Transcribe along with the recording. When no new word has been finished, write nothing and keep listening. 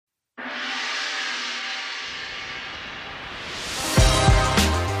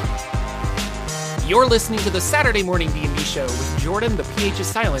You're listening to the Saturday Morning D&D Show with Jordan, the PH is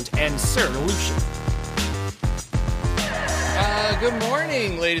silent, and Sir Lucian. Good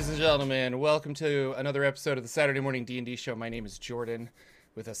morning, ladies and gentlemen. Welcome to another episode of the Saturday Morning D&D Show. My name is Jordan,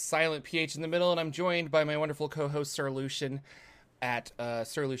 with a silent PH in the middle, and I'm joined by my wonderful co-host, Sir Lucian, at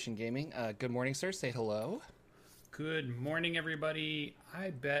Sir Lucian Gaming. Good morning, sir. Say hello. Good morning, everybody. I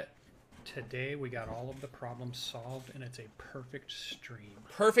bet today we got all of the problems solved, and it's a perfect stream.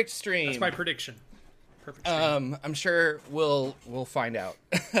 Perfect stream. That's my prediction. Perfect stream. I'm sure we'll find out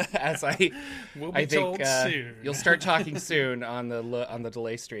as We'll be told soon. You'll start talking soon on the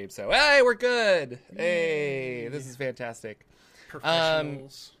delay stream. So hey, we're good. Hey, this is fantastic.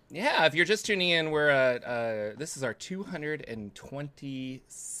 Professionals. Yeah, if you're just tuning in, we're this is our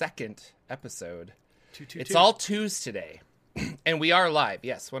 222nd episode. It's all twos today, and we are live.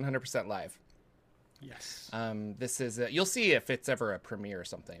 Yes, 100% live. Yes. This is you'll see if it's ever a premiere or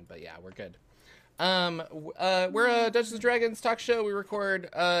something, but yeah, we're good. We're a Dungeons & Dragons talk show. We record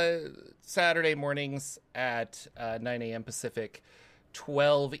Saturday mornings at 9 a.m. Pacific,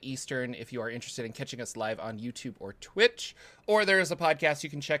 12 Eastern, if you are interested in catching us live on YouTube or Twitch. Or there's a podcast you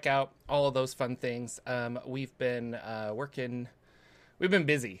can check out, all of those fun things. We've been we've been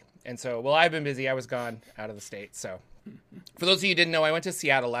busy. And so, well, I've been busy. I was gone out of the state. So for those of you who didn't know, I went to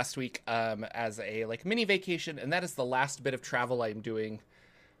Seattle last week as a mini vacation. And that is the last bit of travel I'm doing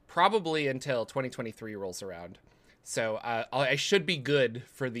probably until 2023 rolls around. So I should be good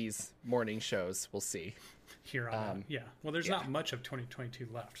for these morning shows. We'll see. Here on yeah. Well, there's not much of 2022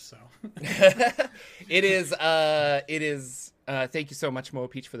 left, so. It is. Thank you so much, Moa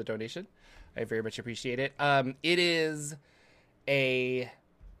Peach, for the donation. I very much appreciate it. It is a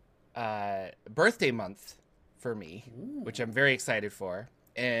birthday month for me, which I'm very excited for.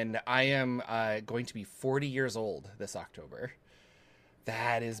 And I am going to be 40 years old this October.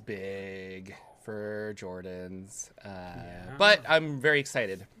 That is big for Jordans. But I'm very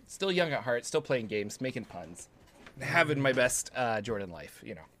excited. Still young at heart, still playing games, making puns. Having my best Jordan life,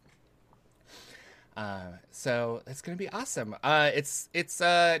 you know. So that's going to be awesome. It's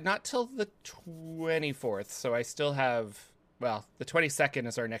not till the 24th, so I still have... Well, the 22nd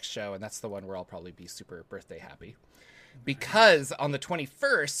is our next show, and that's the one where I'll probably be super birthday happy. Because on the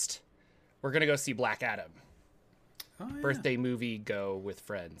 21st, we're going to go see Black Adam. Oh, yeah. Birthday movie go with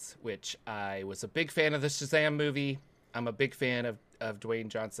friends, which I was a big fan of the Shazam movie. I'm a big fan of Dwayne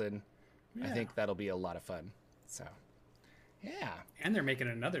Johnson. Yeah. I think that'll be a lot of fun. So, yeah. And they're making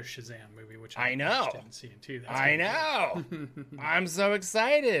another Shazam movie, which I know. Didn't see it too. That's I know. I'm so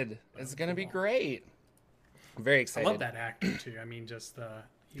excited. It's going to be great. I'm very excited. I love that actor too. I mean, just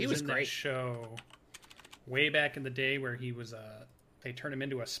he was in great. That show way back in the day where he was they turned him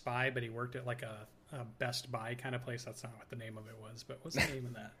into a spy, but he worked at like a Best Buy kind of place. That's not what the name of it was, but what's the name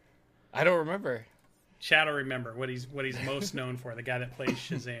of that? I don't remember. Chad will remember what he's most known for, the guy that plays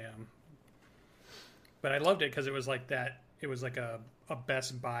Shazam. But I loved it because it was like that. It was like a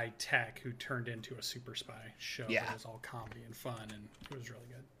Best Buy tech who turned into a super spy show. Yeah. It was all comedy and fun, and it was really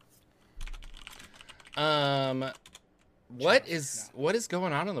good. What is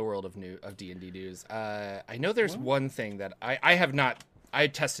going on in the world of D&D news? I know there's one thing that I have not. I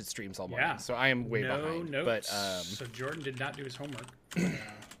tested streams all morning, so I am way behind. Notes. But so Jordan did not do his homework.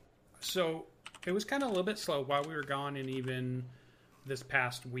 So it was kind of a little bit slow while we were gone, and even this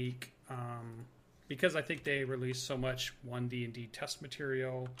past week, because I think they released so much 1D&D test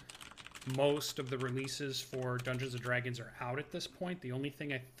material. Most of the releases for Dungeons & Dragons are out at this point. The only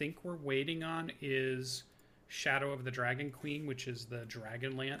thing I think we're waiting on is Shadow of the Dragon Queen, which is the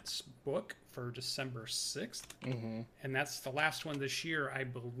Dragonlance book for December 6th. Mm-hmm. And that's the last one this year, I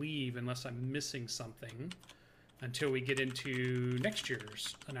believe, unless I'm missing something, until we get into next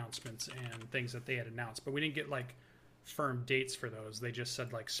year's announcements and things that they had announced. But we didn't get, like, firm dates for those. They just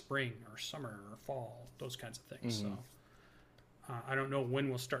said, like, spring or summer or fall, those kinds of things. Mm-hmm. So I don't know when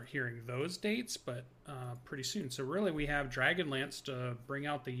we'll start hearing those dates, but pretty soon. So really, we have Dragonlance to bring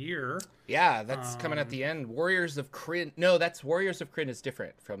out the year. Yeah, that's coming at the end. Warriors of Kryn. No, that's Warriors of Kryn is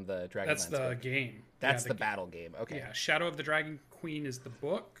different from the Dragonlance. That's the game. That's the battle game. Okay. Yeah, Shadow of the Dragon Queen is the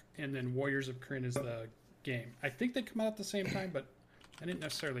book, and then Warriors of Kryn is the game. I think they come out at the same time, but I didn't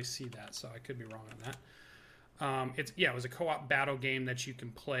necessarily see that, so I could be wrong on that. It was a co-op battle game that you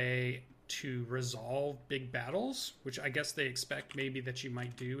can play to resolve big battles, which I guess they expect maybe that you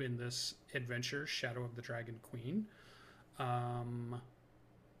might do in this adventure, Shadow of the Dragon Queen. I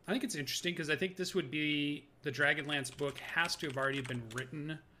think it's interesting because I think this would be the Dragonlance book has to have already been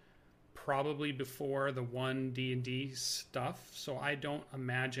written probably before the 1D&D stuff, so I don't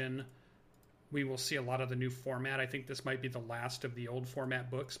imagine we will see a lot of the new format. I think this might be the last of the old format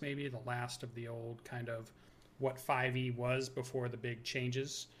books, maybe the last of the old kind of what 5e was before the big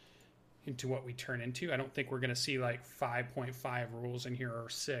changes into what we turn into. I don't think we're going to see like 5.5 rules in here, or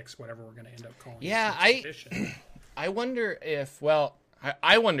 6, whatever we're going to end up calling. Yeah, I wonder if,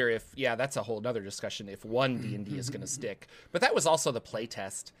 I wonder if, that's a whole other discussion, if 1 D&D is going to stick. But that was also the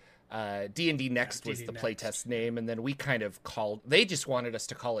playtest. D&D Next was the playtest name, and then we kind of they just wanted us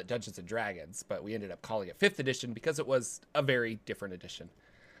to call it Dungeons & Dragons, but we ended up calling it 5th edition because it was a very different edition.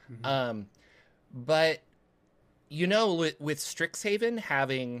 But, you know, with Strixhaven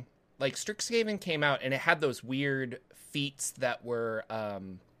having... Like, Strixhaven came out, and it had those weird feats that were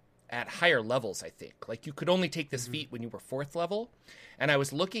at higher levels, I think. Like, you could only take this feat when you were 4th level. And I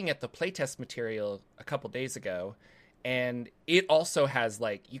was looking at the playtest material a couple days ago, and it also has,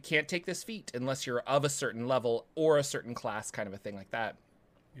 like, you can't take this feat unless you're of a certain level or a certain class, kind of a thing like that.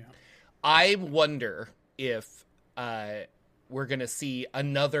 Yeah. I wonder if we're going to see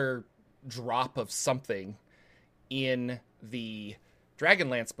another drop of something in the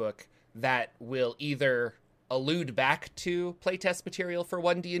Dragonlance book that will either allude back to playtest material for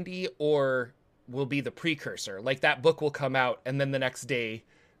 1D&D or will be the precursor. Like, that book will come out, and then the next day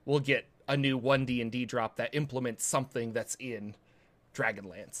we'll get a new 1D&D drop that implements something that's in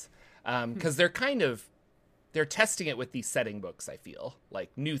Dragonlance. Because they're testing it with these setting books, I feel.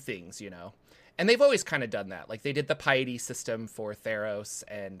 Like, new things, you know. And they've always kind of done that. Like, they did the piety system for Theros,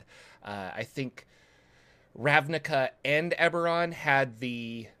 and I think Ravnica and Eberron had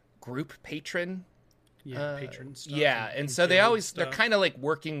the group patron. Patron stuff. Yeah, and so they're kind of like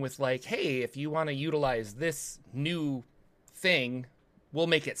working with like, hey, if you want to utilize this new thing, we'll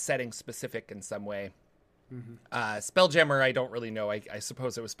make it setting specific in some way. Spelljammer, I don't really know. I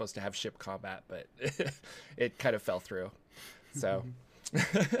suppose it was supposed to have ship combat, but it kind of fell through. So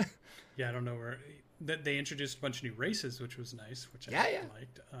yeah, I don't know where they introduced a bunch of new races, which was nice, which I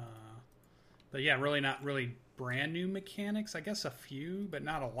liked. But yeah, really not really brand new mechanics. I guess a few, but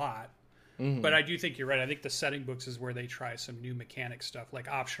not a lot. But I do think you're right. I think the setting books is where they try some new mechanic stuff, like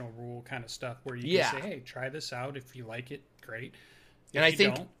optional rule kind of stuff, where you can say, hey, try this out. If you like it, great. And I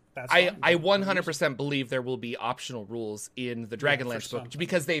think I 100% believe there will be optional rules in the Dragonlance book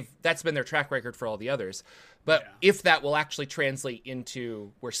because that's been their track record for all the others. But if that will actually translate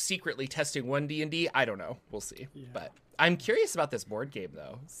into we're secretly testing 1D&D, I don't know. We'll see. Yeah. But I'm curious about this board game,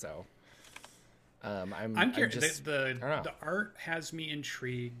 though. So I'm curious. The art has me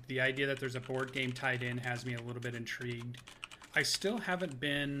intrigued. The idea that there's a board game tied in has me a little bit intrigued. I still haven't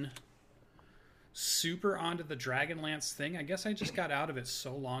been super onto the Dragonlance thing. I guess I just got out of it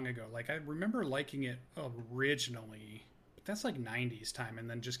so long ago. Like, I remember liking it originally, but that's like 90s time, and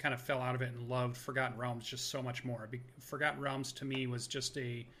then just kind of fell out of it and loved Forgotten Realms just so much more. Forgotten Realms to me was just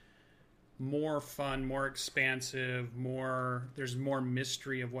a more fun, more expansive, there's more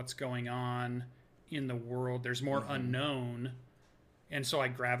mystery of what's going on in the world. There's more unknown. And so I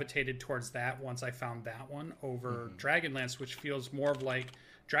gravitated towards that once I found that one over Dragonlance, which feels more of like...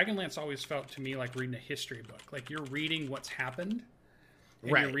 Dragonlance always felt to me like reading a history book. Like, you're reading what's happened,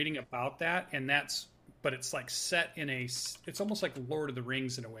 and you're reading about that, and but it's like set in it's almost like Lord of the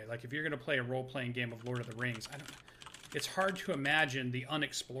Rings in a way. Like, if you're going to play a role-playing game of Lord of the Rings, it's hard to imagine the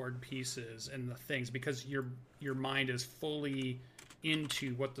unexplored pieces and the things, because your mind is fully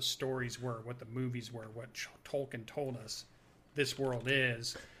into what the stories were, what the movies were, what Tolkien told us this world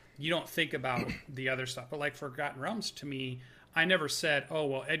is. You don't think about the other stuff. But like Forgotten Realms, to me, I never said, oh,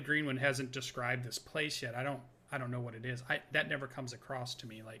 well, Ed Greenwood hasn't described this place yet. I don't know what it is. That never comes across to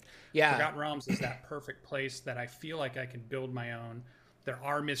me. Like, Forgotten Realms is that perfect place that I feel like I can build my own. There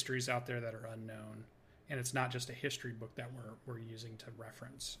are mysteries out there that are unknown, and it's not just a history book that we're using to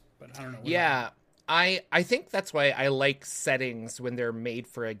reference. But I don't know. I think that's why I like settings when they're made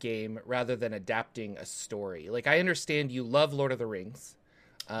for a game rather than adapting a story. Like, I understand you love Lord of the Rings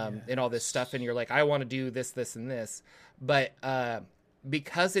and all this stuff, and you're like, I want to do this, this, and this. But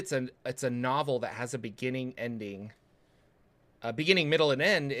because it's a novel that has a beginning, middle, and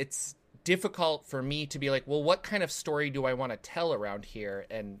end, it's difficult for me to be like, well, what kind of story do I want to tell around here?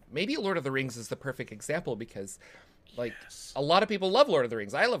 And maybe Lord of the Rings is the perfect example, because like a lot of people love Lord of the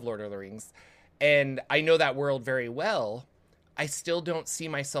Rings. I love Lord of the Rings, and I know that world very well. I still don't see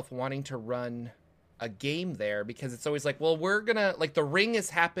myself wanting to run a game there, because it's always like, well, we're gonna, like, the ring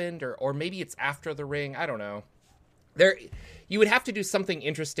has happened, or maybe it's after the ring. I don't know. You would have to do something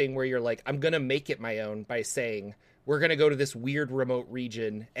interesting where you're like, I'm gonna make it my own by saying we're gonna go to this weird remote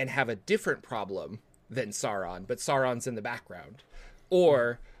region and have a different problem than Sauron, but Sauron's in the background,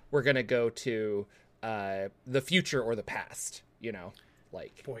 or we're gonna go to the future or the past, you know.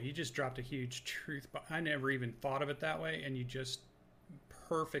 Like, boy, you just dropped a huge truth, but I never even thought of it that way, and you just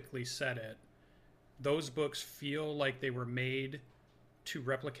perfectly said it. Those books feel like they were made to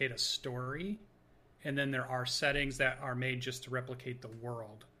replicate a story, and then there are settings that are made just to replicate the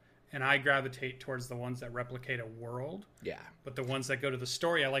world. And I gravitate towards the ones that replicate a world. yeah. But the ones that go to the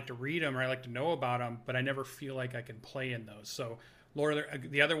story, I like to read them or I like to know about them, but I never feel like I can play in those. So, Lord,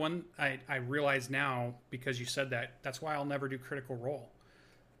 the other one, I realize now, because you said that, that's why I'll never do Critical Role.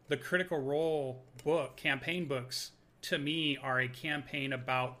 The Critical Role book, campaign books, to me are a campaign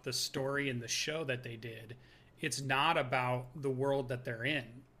about the story and the show that they did. It's not about the world that they're in.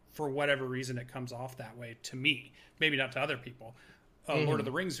 For whatever reason, it comes off that way to me. Maybe not to other people. Lord of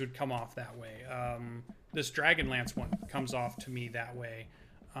the Rings would come off that way. This Dragonlance one comes off to me that way.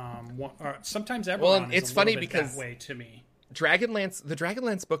 Sometimes Eberron Well, is it's a funny little bit because that way to me. the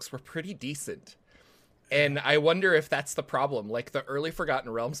Dragonlance books were pretty decent. And I wonder if that's the problem. Like, the early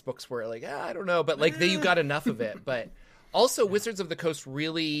Forgotten Realms books were like, I don't know, but like you got enough of it. But also Wizards of the Coast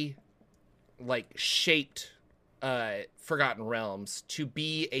really like shaped Forgotten Realms to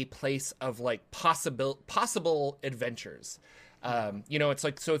be a place of like possible adventures. It's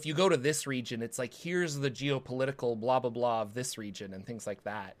like, so if you go to this region, it's like, here's the geopolitical blah, blah, blah of this region and things like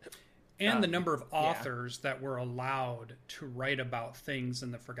that. And the number of authors that were allowed to write about things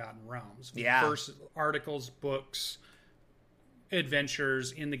in the Forgotten Realms. Yeah. Versus articles, books,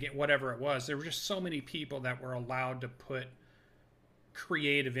 adventures in the game, whatever it was. There were just so many people that were allowed to put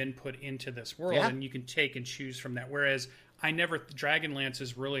creative input into this world, and you can take and choose from that. Whereas Dragonlance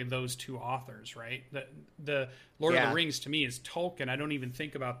is really those two authors, right? The Lord of the Rings to me is Tolkien. I don't even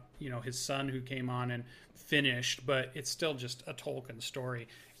think about, his son who came on and finished, but it's still just a Tolkien story.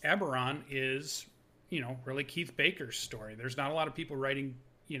 Eberron is, really Keith Baker's story. There's not a lot of people writing,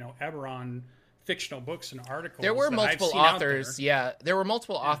 Eberron fictional books and articles. There were multiple authors. Yeah, there were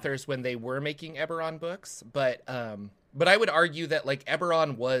multiple authors when they were making Eberron books, but I would argue that like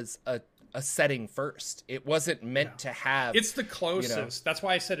Eberron was a setting first. It wasn't meant to have. It's the closest. That's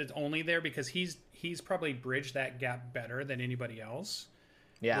why I said it's only there, because he's probably bridged that gap better than anybody else.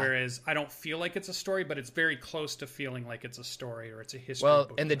 Yeah. Whereas I don't feel like it's a story, but it's very close to feeling like it's a story or it's a history book.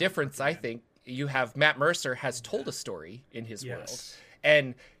 Well, and the difference, I think, you have Matt Mercer has told a story in his world.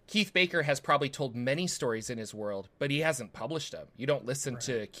 And Keith Baker has probably told many stories in his world, but he hasn't published them. You don't listen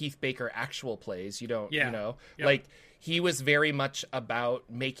to Keith Baker actual plays. You don't, like he was very much about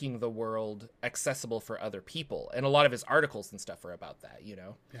making the world accessible for other people. And a lot of his articles and stuff are about that,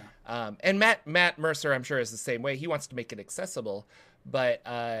 And Matt Mercer, I'm sure, is the same way. He wants to make it accessible. But,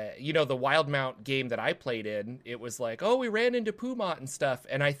 the Wildmount game that I played in, it was like, we ran into Pumont and stuff.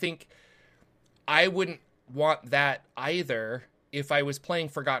 And I think I wouldn't want that either. If I was playing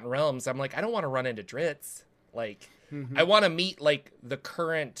Forgotten Realms, I'm like, I don't want to run into Dritz. Like, I want to meet, like, the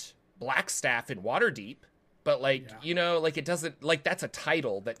current Blackstaff in Waterdeep. But, like, it doesn't, like, that's a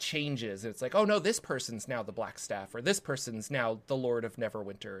title that changes. And it's like, oh, no, this person's now the Blackstaff. Or this person's now the Lord of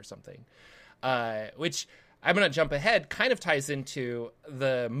Neverwinter or something. Which, I'm going to jump ahead, kind of ties into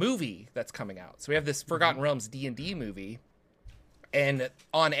the movie that's coming out. So we have this Forgotten Realms D&D movie. And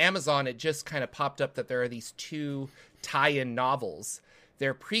on Amazon, it just kind of popped up that there are these two tie-in novels.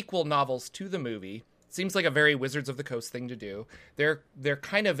 They're prequel novels to the movie. Seems like a very Wizards of the Coast thing to do. They're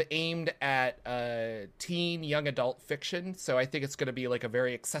kind of aimed at teen, young adult fiction. So I think it's going to be like a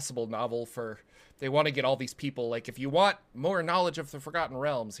very accessible novel for... They want to get all these people, like, if you want more knowledge of the Forgotten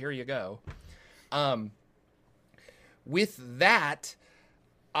Realms, here you go. With that,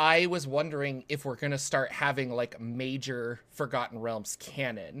 I was wondering if we're going to start having, like, major Forgotten Realms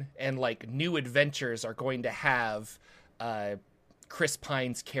canon. And, like, new adventures are going to have... Chris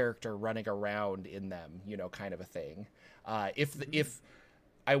Pine's character running around in them, kind of a thing. If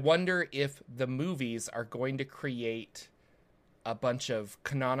I wonder if the movies are going to create a bunch of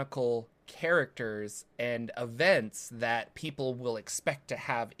canonical characters and events that people will expect to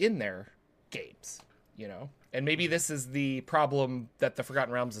have in their games, And maybe this is the problem that the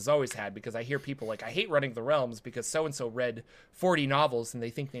Forgotten Realms has always had, because I hear people like, I hate running the realms because so-and-so read 40 novels and they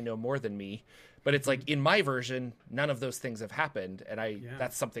think they know more than me. But it's like, in my version, none of those things have happened. And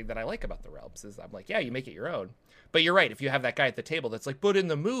that's something that I like about the realms, is I'm like, yeah, you make it your own. But you're right. If you have that guy at the table that's like, but in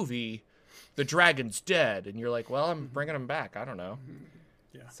the movie, the dragon's dead. And you're like, well, I'm bringing him back. I don't know.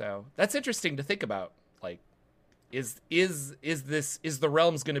 Yeah. So that's interesting to think about. Like, is the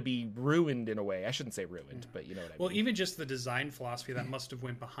realms going to be ruined in a way? I shouldn't say ruined, but you know what I mean. Well, even just the design philosophy that must have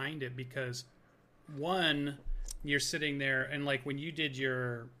went behind it, because one, you're sitting there and like when you did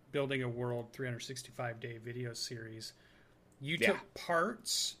your Building a World 365-day video series, you took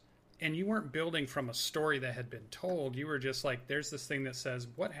parts and you weren't building from a story that had been told. You were just like, there's this thing that says,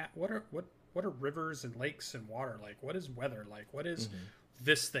 what are rivers and lakes and water like? What is weather like? What is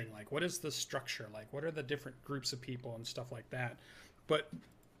this thing like? What is the structure like? What are the different groups of people and stuff like that? But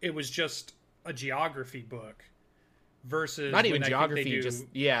it was just a geography book versus not even geography, just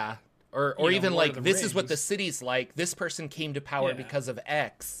or even like this Rings. Is what the city's like. This person came to power because of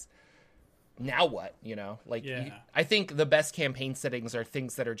X. Now what? Like I think the best campaign settings are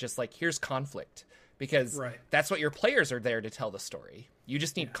things that are just like, here's conflict, because that's what your players are there to tell the story. You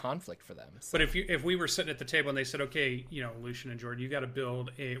just need conflict for them. So. But if we were sitting at the table and they said, okay, Lucian and Jordan, you got to build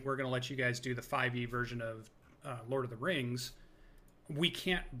we're going to let you guys do the 5e version of Lord of the Rings. We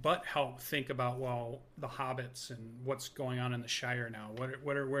can't but help think about, well, the hobbits and what's going on in the Shire now.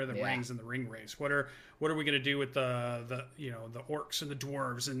 Where are the rings and the ring race? What are we going to do with the orcs and the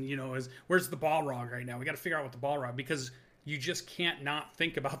dwarves, and where's the Balrog right now? We got to figure out what the Balrog, because you just can't not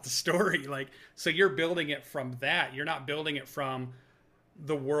think about the story. Like, so you're building it from that. You're not building it from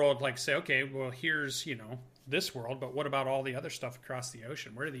the world. Like, say, okay, well, here's this world, but what about all the other stuff across the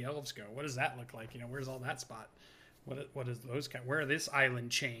ocean? Where do the elves go? What does that look like? Where's all that spot? What is those kind? Where this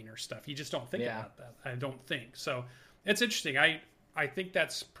island chain or stuff? You just don't think about that. I don't think so. It's interesting. I think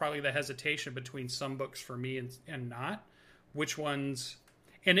that's probably the hesitation between some books for me and not. Which ones?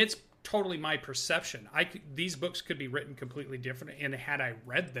 And it's totally my perception. These books could be written completely different, and had I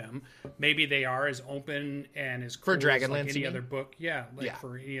read them, maybe they are as open and as cool for Dragonlance, as like any other book.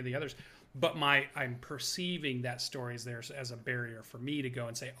 For any of the others. But I'm perceiving that story is there as a barrier for me to go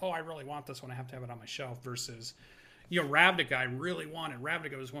and say, oh, I really want this one. I have to have it on my shelf versus. Ravnica, I really wanted.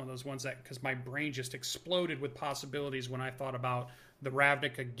 Ravnica was one of those ones that, because my brain just exploded with possibilities when I thought about the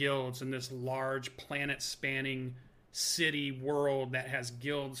Ravnica guilds and this large planet-spanning city world that has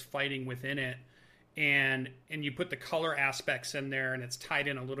guilds fighting within it. And you put the color aspects in there, and it's tied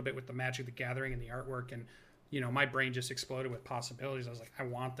in a little bit with the Magic the Gathering and the artwork. And, my brain just exploded with possibilities. I was like, I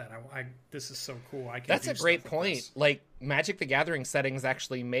want that. This is so cool. I can. That's a great point. Like, Magic the Gathering settings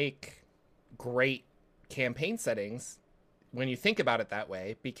actually make great campaign settings when you think about it that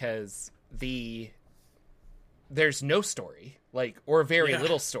way, because there's no story, like, or very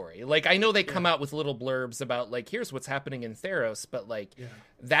little story. Like, I know they come out with little blurbs about, like, here's what's happening in Theros, but like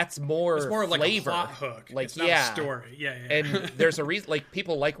that's more it's more flavor. Like a plot hook. Like, it's not a story. And there's a reason, like,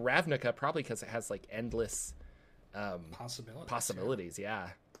 people like Ravnica probably because it has like endless possibilities.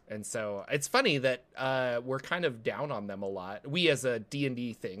 And so it's funny that we're kind of down on them a lot. We as a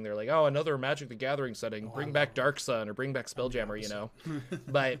D&D thing, they're like, oh, another Magic the Gathering setting, bring back Dark Sun or bring back Spelljammer,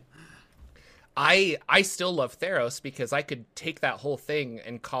 But I still love Theros, because I could take that whole thing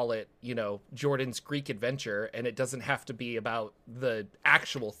and call it, Jordan's Greek adventure, and it doesn't have to be about the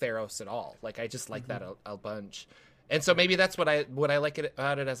actual Theros at all. Like, I just like that a bunch. And so maybe that's what I like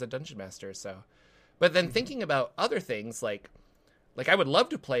about it as a dungeon master. So, but then thinking about other things like I would love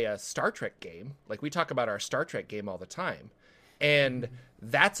to play a Star Trek game. Like, we talk about our Star Trek game all the time. And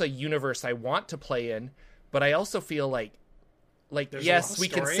that's a universe I want to play in. But I also feel like yes, we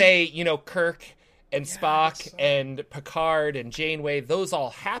can say, Kirk and Spock and Picard and Janeway, those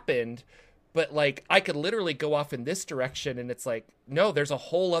all happened. But, like, I could literally go off in this direction, and it's like, no, there's a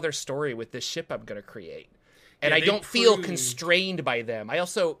whole other story with this ship I'm going to create. And I don't feel constrained by them. I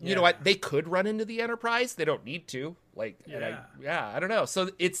also, you know what, they could run into the Enterprise. They don't need to. Like, I don't know. So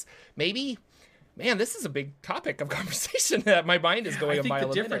it's maybe, man, this is a big topic of conversation that my mind is going a mile a minute. I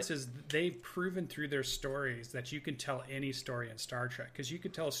think the difference is they've proven through their stories that you can tell any story in Star Trek, because you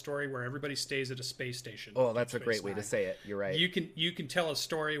could tell a story where everybody stays at a space station. Oh, that's a great way to say it. You're right. You can tell a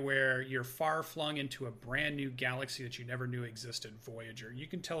story where you're far flung into a brand new galaxy that you never knew existed, Voyager. You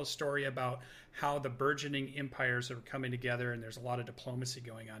can tell a story about how the burgeoning empires are coming together, and there's a lot of diplomacy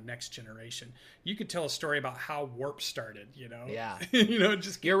going on, Next Generation. You could tell a story about how warp started, Yeah.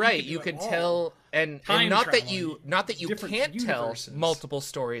 You're right. You can tell, and not that you can't universes. Tell multiple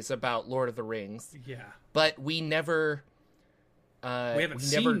stories about Lord of the Rings. Yeah. But we never we haven't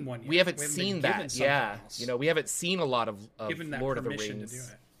seen one yet. We haven't seen that. Yeah. Else. We haven't seen a lot of Lord of the Rings. To do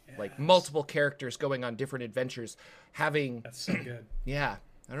it. Yes. Like multiple characters going on different adventures, having That's so good. Yeah.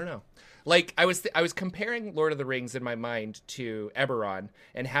 I don't know. Like, I was comparing Lord of the Rings in my mind to Eberron,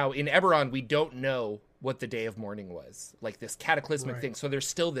 and how in Eberron we don't know what the Day of Mourning was, like this cataclysmic thing. So there's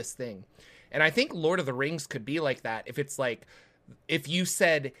still this thing. And I think Lord of the Rings could be like that if it's like, if you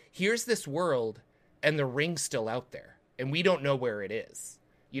said, here's this world and the ring's still out there and we don't know where it is.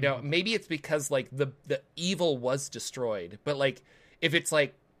 Maybe it's because like the evil was destroyed, but like if it's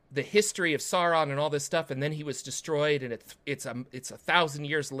like the history of Sauron and all this stuff, and then he was destroyed, and it's 1,000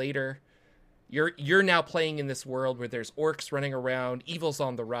 years later, you're now playing in this world where there's orcs running around, evil's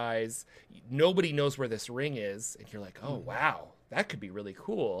on the rise, nobody knows where this ring is, and you're like, oh wow, that could be really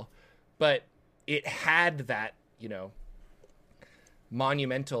cool. But it had that, you know,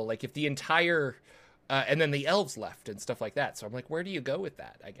 monumental, like if the entire and then the elves left and stuff like that. So I'm like, where do you go with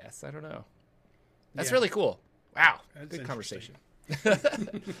that? I guess I don't know. That's really cool. Wow, That's good conversation.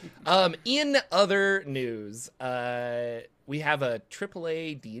 In other news, we have a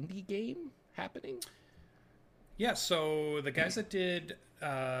AAA D&D game happening. Yeah, so the guys that did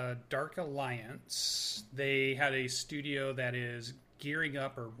Dark Alliance, they had a studio that is gearing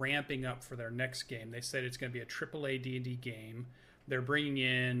up or ramping up for their next game. They said it's going to be a AAA D&D game. They're bringing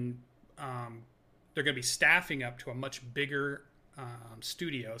in, they're going to be staffing up to a much bigger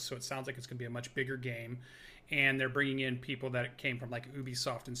studio, so it sounds like it's going to be a much bigger game. And they're bringing in people that came from like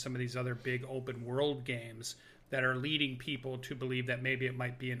Ubisoft and some of these other big open world games that are leading people to believe that maybe it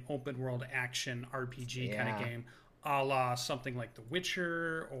might be an open world action RPG kind of game, a la something like The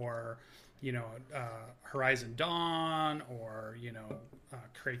Witcher or, you know, Horizon Dawn or, you know,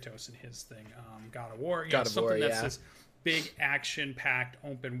 Kratos and his thing, God of War. God of War, that's this big action-packed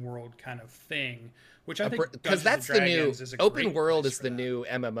open world kind of thing, which I think because that's the new open world is the new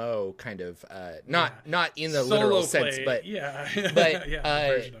MMO kind of not in the literal sense, but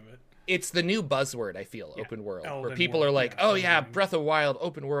version of it. It's the new buzzword. I feel open world, Elden where people world, are like, oh yeah, Breath of Wild,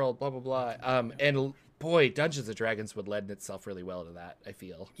 open world, blah blah blah. And boy, Dungeons and Dragons would lend itself really well to that. I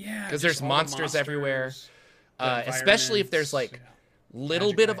feel because there's monsters everywhere, especially if there's like.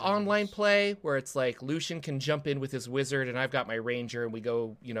 Little bit of online play where it's like Lucian can jump in with his wizard and I've got my ranger and we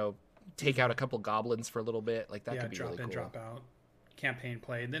go, you know, take out a couple goblins for a little bit. Like that could be really cool. Drop out, campaign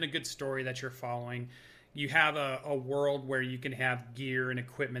play, and then a good story that you're following. You have a world where you can have gear and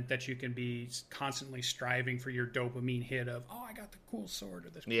equipment that you can be constantly striving for your dopamine hit of, oh, I got the cool sword or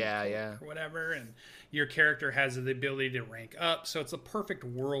this cool or whatever, and your character has the ability to rank up. So it's a perfect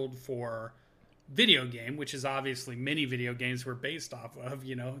world for video game, which is obviously many video games were based off of.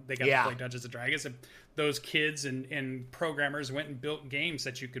 You know, they got to play Dungeons and Dragons, and those kids and programmers went and built games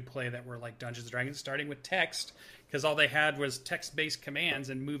that you could play that were like Dungeons and Dragons, starting with text, because all they had was text-based commands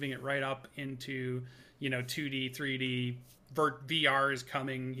and moving it right up into, you know, 2D, 3D, VR is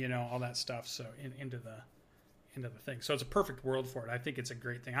coming, you know, all that stuff. So into the thing. So it's a perfect world for it. I think it's a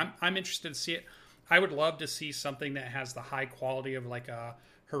great thing. I'm interested to see it. I would love to see something that has the high quality of like a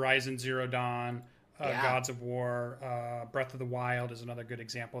Horizon Zero Dawn, Gods of War, Breath of the Wild is another good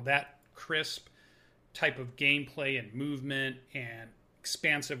example. That crisp type of gameplay and movement and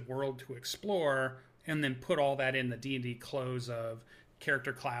expansive world to explore, and then put all that in the D&D close of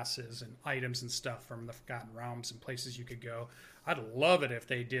character classes and items and stuff from the Forgotten Realms and places you could go. I'd love it if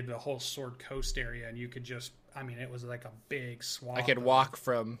they did the whole Sword Coast area and you could just, I mean, it was like a big swath. I could walk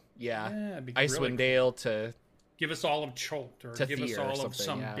from, Icewind really Dale to... Give us all of Cholt, or give us all of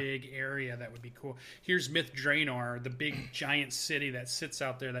some big area. That would be cool. Here's Myth Draenor, the big giant city that sits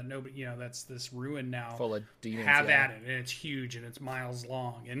out there that nobody, you know, that's this ruin now. Full of demons. Have at it. And it's huge and it's miles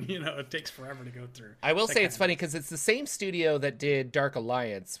long. And, you know, it takes forever to go through. I will say it's funny because it's the same studio that did Dark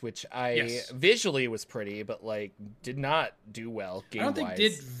Alliance, which visually was pretty, but like did not do well game-wise. I don't think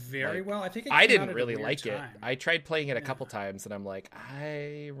did very well. I think I didn't really like it. I tried playing it a couple times and I'm like,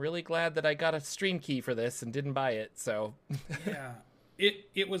 I'm really glad that I got a stream key for this and didn't buy it. So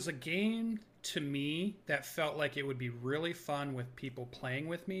it was a game to me that felt like it would be really fun with people playing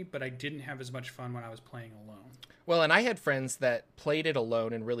with me, but I didn't have as much fun when I was playing alone. Well, and I had friends that played it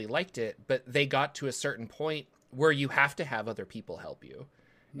alone and really liked it, but they got to a certain point where you have to have other people help you.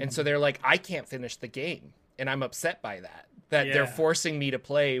 And so they're like, I can't finish the game, and I'm upset by that they're forcing me to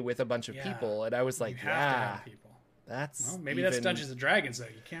play with a bunch of people. And I was like, you have to have people. That's maybe that's Dungeons and Dragons though.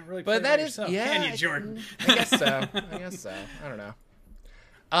 You can't really play but that is yourself, can you, Jordan? I guess so. I don't know.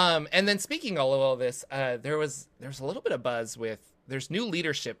 And then speaking of all this, there's a little bit of buzz with there's new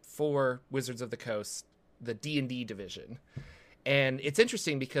leadership for Wizards of the Coast, the D&D division, and it's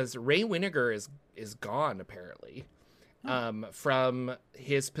interesting because Ray Winnegar is gone apparently from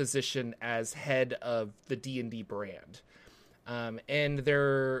his position as head of the D&D brand. And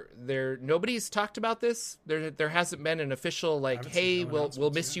there nobody's talked about this. There hasn't been an official like, hey,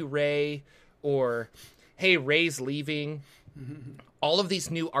 we'll miss you, Ray, or hey, Ray's leaving. All of these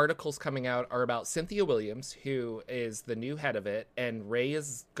new articles coming out are about Cynthia Williams, who is the new head of it, and Ray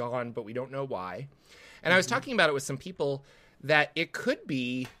is gone, but we don't know why. And I was talking about it with some people that it could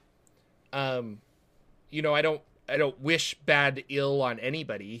be, you know, I don't wish bad ill on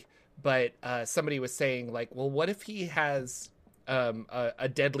anybody, but somebody was saying like, well, what if he has a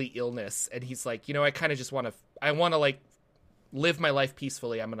deadly illness and he's like, you know, I kind of just want to like live my life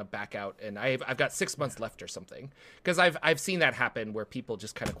peacefully, I'm going to back out. And I've got 6 months left or something. Because I've seen that happen where people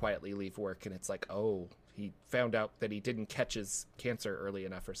just kind of quietly leave work and it's like, oh, he found out that he didn't catch his cancer early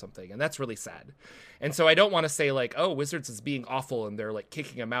enough or something. And that's really sad. And so I don't want to say like, oh, Wizards is being awful and they're like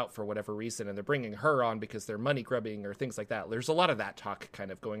kicking him out for whatever reason. And they're bringing her on because they're money grubbing or things like that. There's a lot of that talk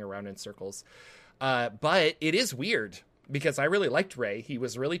kind of going around in circles. But it is weird because I really liked Ray. He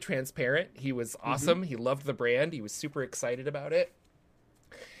was really transparent. He was awesome. Mm-hmm. He loved the brand. He was super excited about it.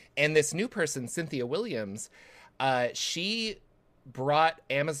 And this new person, Cynthia Williams, she brought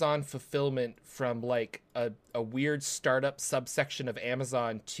Amazon fulfillment from like a weird startup subsection of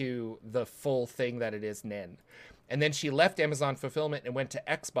Amazon to the full thing that it is Nen. And then she left Amazon fulfillment and went to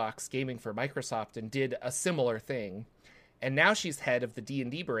Xbox Gaming for Microsoft and did a similar thing. And now she's head of the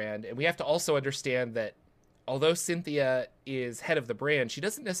D&D brand. And we have to also understand that although Cynthia is head of the brand, she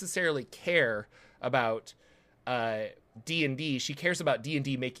doesn't necessarily care about D&D. She cares about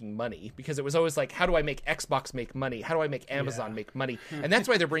D&D making money, because it was always like, how do I make Xbox make money? How do I make Amazon make money? And that's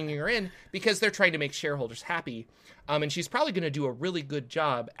why they're bringing her in, because they're trying to make shareholders happy. And she's probably going to do a really good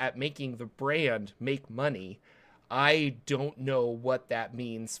job at making the brand make money. I don't know what that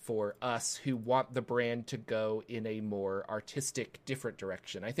means for us who want the brand to go in a more artistic, different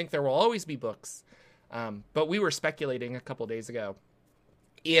direction. I think there will always be books, but we were speculating a couple days ago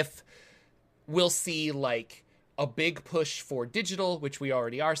if we'll see like a big push for digital, which we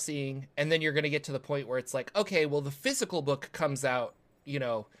already are seeing, and then you're going to get to the point where it's like, okay, well, the physical book comes out, you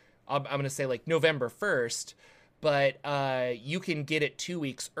know, I'm going to say like November 1st, but you can get it 2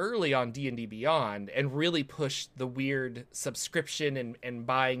 weeks early on D&D Beyond and really push the weird subscription and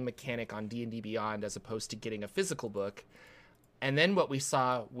buying mechanic on D&D Beyond as opposed to getting a physical book. And then what we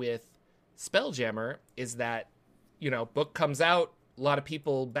saw with Spelljammer is that, you know, book comes out, a lot of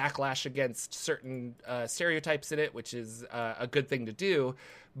people backlash against certain stereotypes in it, which is a good thing to do,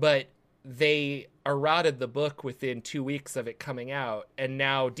 but they eroded the book within 2 weeks of it coming out, and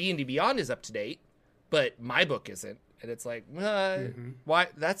now D&D Beyond is up to date, but my book isn't, and it's like, why?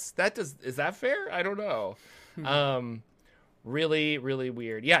 Is that fair? I don't know. Really, really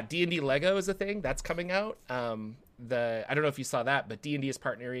weird. Yeah, D&D Lego is a thing that's coming out. I don't know if you saw that, but D&D is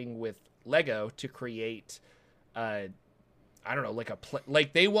partnering with Lego to create I don't know,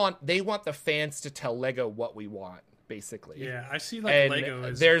 like they want the fans to tell Lego what we want, basically. Yeah, I see like and Lego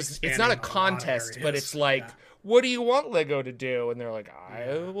is it's not a contest, but it's like, what do you want Lego to do? And they're like,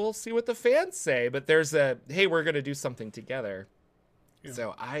 will see what the fans say. But there's hey, we're going to do something together. Yeah.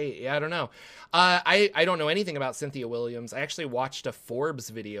 So I don't know. I don't know anything about Cynthia Williams. I actually watched a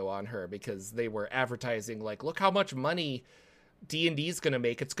Forbes video on her because they were advertising like, look how much money D&D is going to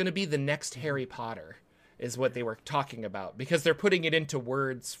make. It's going to be the next Harry Potter, is what they were talking about, because they're putting it into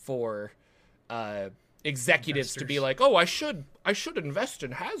words for executives investors to be like, oh, I should invest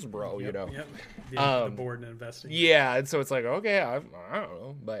in Hasbro, you know. Yep. The board and investing. Yeah, and so it's like, okay, I don't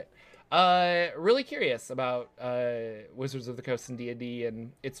know, but really curious about Wizards of the Coast and D&D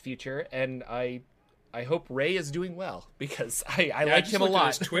and its future, and I hope Ray is doing well, because I like him a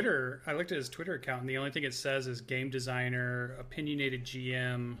lot. I looked at his Twitter account, and the only thing it says is game designer, opinionated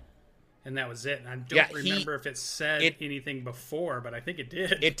GM, and that was it. And I don't remember if it said anything before, but I think it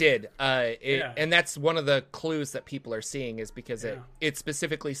did. It did. And that's one of the clues that people are seeing, is because it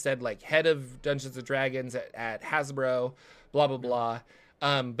specifically said like head of Dungeons and Dragons at Hasbro, blah, blah, blah.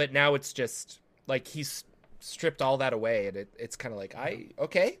 But now it's just like he's stripped all that away, and it's kind of like,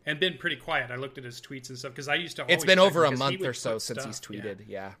 okay. And been pretty quiet. I looked at his tweets and stuff, because I used to. It's been over a month or so since he's tweeted.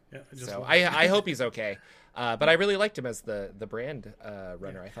 Yeah. So I hope he's okay. But I really liked him as the brand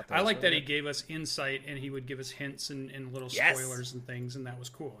runner. I thought that I like that he gave us insight, and he would give us hints and little spoilers and things, and that was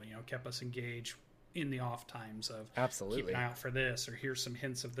cool. You know, kept us engaged in the off times of absolutely keep an eye out for this, or here's some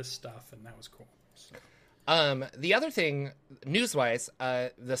hints of this stuff, and that was cool. So. The other thing, news-wise,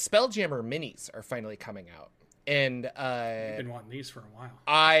 the Spelljammer minis are finally coming out, and I've been wanting these for a while.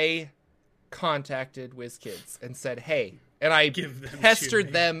 I contacted WizKids and said, hey, and I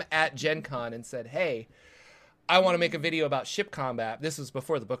pestered them at Gen Con and said, hey, I want to make a video about ship combat. This was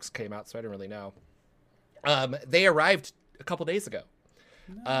before the books came out, so I didn't really know. They arrived a couple days ago.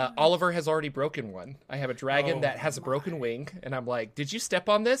 Nice. Oliver has already broken one. I have a dragon that has a broken wing, and I'm like, did you step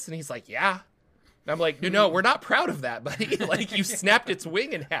on this? And he's like, yeah. And I'm like, no, we're not proud of that, buddy. Like, you snapped its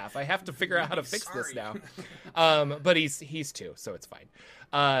wing in half. I have to figure out how to fix this now. But he's 2, so it's fine.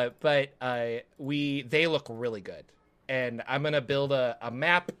 But they look really good. And I'm going to build a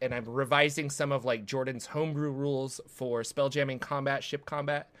map, and I'm revising some of like Jordan's homebrew rules for spelljamming combat, ship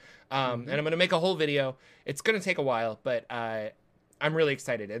combat. And I'm going to make a whole video. It's going to take a while, but I'm really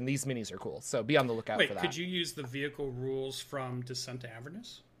excited, and these minis are cool. So be on the lookout for that. Could you use the vehicle rules from Descent to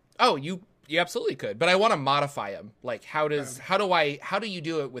Avernus? Oh, you absolutely could, but I want to modify them. Like, how do you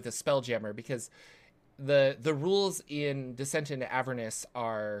do it with a Spelljammer? Because the rules in Descent into Avernus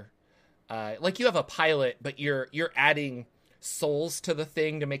are like you have a pilot, but you're adding souls to the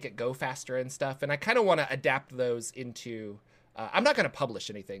thing to make it go faster and stuff. And I kind of want to adapt those into. I'm not going to publish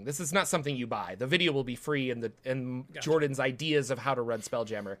anything. This is not something you buy. The video will be free, and gotcha. Jordan's ideas of how to run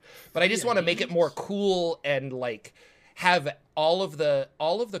Spelljammer. But I just want to make it more cool and like have all of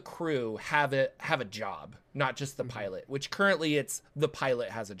the crew have a job, not just the pilot. Which currently it's the pilot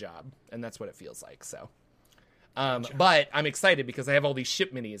has a job, and that's what it feels like. So. Gotcha. But I'm excited because I have all these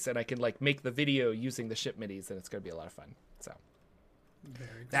ship minis, and I can like make the video using the ship minis, and it's going to be a lot of fun. So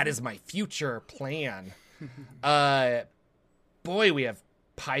that is my future plan. Boy, we have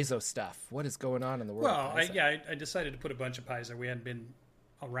Paizo stuff. What is going on in the world? Well, I decided to put a bunch of Paizo. We hadn't been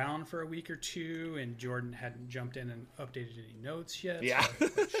around for a week or two, and Jordan hadn't jumped in and updated any notes yet. Yeah. So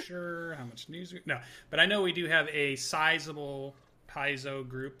I'm not sure how much news. No, but I know we do have a sizable Paizo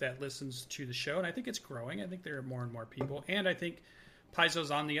group that listens to the show, and I think it's growing. I think there are more and more people, and I think Paizo's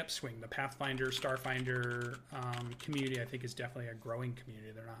on the upswing. The Pathfinder, Starfinder community, I think, is definitely a growing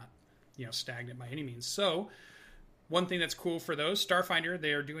community. They're not, stagnant by any means. So, one thing that's cool for those, Starfinder,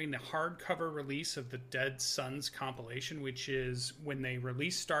 they are doing the hardcover release of the Dead Suns compilation, which is when they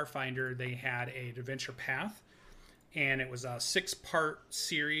released Starfinder, they had an adventure path, and it was a 6-part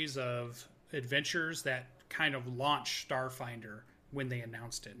series of adventures that kind of launched Starfinder when they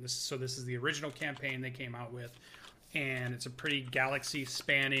announced it. This is the original campaign they came out with, and it's a pretty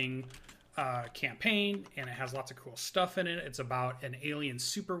galaxy-spanning campaign, and it has lots of cool stuff in it. It's about an alien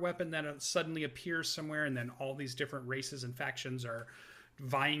super weapon that suddenly appears somewhere, and then all these different races and factions are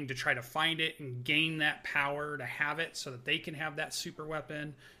vying to try to find it and gain that power to have it so that they can have that super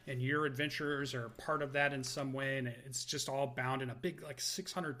weapon, and your adventurers are part of that in some way, and it's just all bound in a big, like,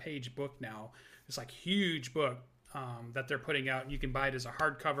 600-page book now. It's like huge book that they're putting out. You can buy it as a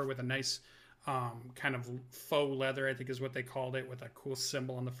hardcover with a nice kind of faux leather, I think is what they called it, with a cool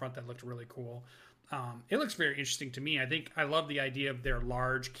symbol on the front that looked really cool. It looks very interesting to me. I love the idea of their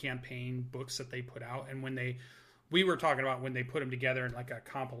large campaign books that they put out. And we were talking about when they put them together in like a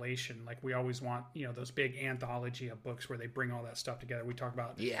compilation, like we always want, those big anthology of books where they bring all that stuff together. We talk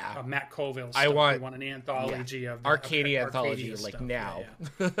about Matt Colville's stuff. We want an anthology of Arcadia anthology, like stuff. Now.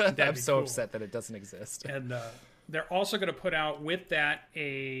 Yeah. I'm so upset that it doesn't exist. And they're also going to put out with that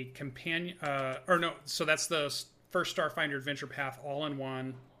a companion, so that's the first Starfinder Adventure Path all in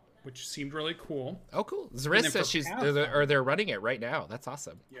one, which seemed really cool. Oh, cool. Zariz says they're running it right now. That's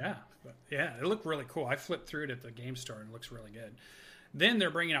awesome. Yeah. It looked really cool. I flipped through it at the game store and it looks really good. Then they're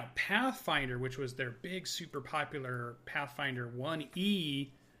bringing out Pathfinder, which was their big, super popular Pathfinder 1E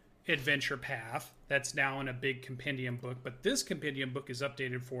adventure path that's now in a big compendium book, but this compendium book is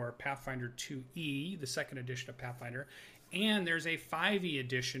updated for Pathfinder 2E, the second edition of Pathfinder, and there's a 5E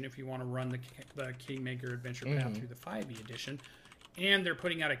edition if you want to run the Kingmaker adventure path through the 5E edition. And they're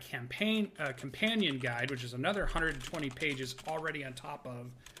putting out a companion guide, which is another 120 pages already on top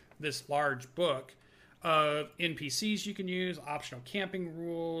of this large book of NPCs you can use, optional camping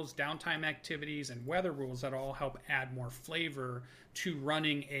rules, downtime activities, and weather rules that all help add more flavor to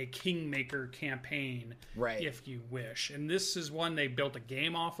running a Kingmaker campaign, if you wish. And this is one they built a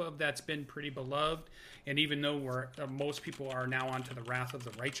game off of that's been pretty beloved. And even though most people are now onto the Wrath of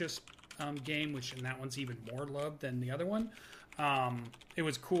the Righteous game, and that one's even more loved than the other one, it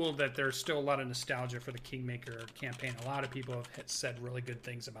was cool that there's still a lot of nostalgia for the Kingmaker campaign. A lot of people have said really good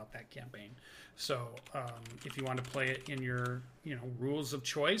things about that campaign. So if you want to play it in your rules of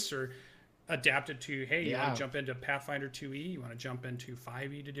choice, or adapt it to, you want to jump into Pathfinder 2E, you want to jump into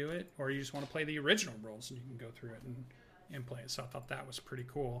 5E to do it, or you just want to play the original rules and you can go through it and play it. So I thought that was pretty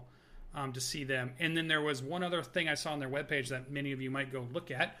cool to see them. And then there was one other thing I saw on their webpage that many of you might go look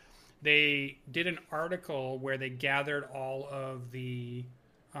at. They did an article where they gathered all of the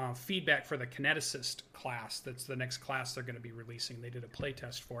feedback for the Kineticist class. That's the next class they're going to be releasing. They did a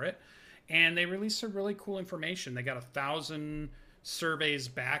playtest for it. And they released some really cool information. They got 1,000 surveys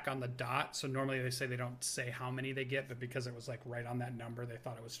back on the dot. So normally they say they don't say how many they get, but because it was like right on that number, they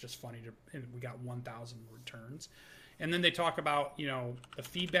thought it was just funny and we got 1,000 returns. And then they talk about, the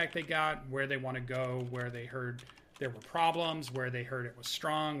feedback they got, where they want to go, where they heard there were problems, where they heard it was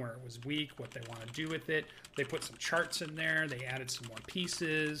strong, where it was weak, what they want to do with it. They put some charts in there. They added some more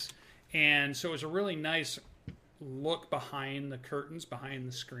pieces. And so it was a really nice look behind the curtains, behind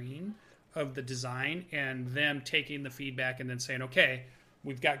the screen of the design, and them taking the feedback and then saying, okay,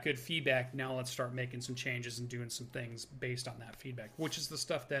 we've got good feedback. Now let's start making some changes and doing some things based on that feedback, which is the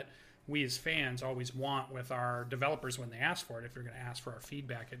stuff that we as fans always want with our developers when they ask for it. If you're going to ask for our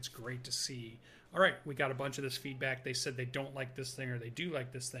feedback, it's great to see, all right, we got a bunch of this feedback. They said they don't like this thing or they do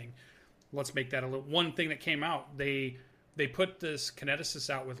like this thing. Let's make that a little... One thing that came out, they put this kineticist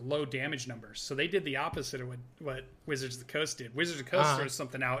out with low damage numbers. So they did the opposite of what Wizards of the Coast did. Wizards of the Coast throws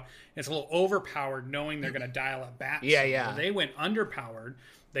something out, and it's a little overpowered knowing they're going to dial it back. Yeah. They went underpowered.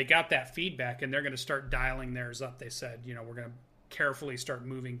 They got that feedback, and they're going to start dialing theirs up. They said, we're going to carefully start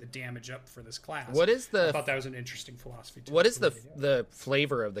moving the damage up for this class. I thought that was an interesting philosophy, too. What is the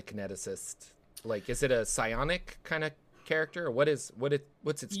flavor of the kineticist? Like, is it a psionic kind of character, or what's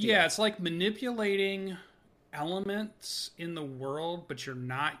its deal? Yeah, it's like manipulating elements in the world, but you're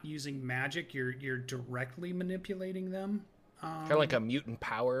not using magic. You're directly manipulating them. Kind of like a mutant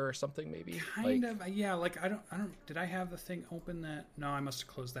power or something, maybe. Kind of, yeah. Like I don't. Did I have the thing open? That no, I must have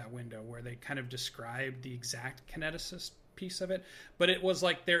closed that window where they kind of described the exact kineticist piece of it. But it was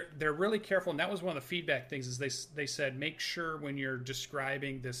like they're really careful, and that was one of the feedback things. Is they said make sure when you're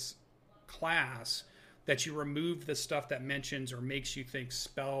describing this class that you remove the stuff that mentions or makes you think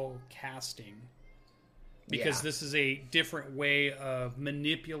spell casting. Because this is a different way of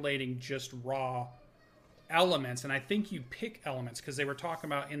manipulating just raw elements. And I think you pick elements because they were talking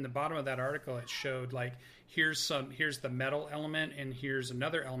about in the bottom of that article, it showed like, here's the metal element and here's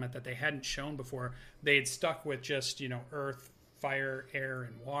another element that they hadn't shown before. They had stuck with just, earth, fire, air,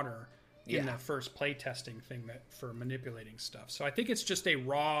 and water in the first play testing thing for manipulating stuff. So I think it's just a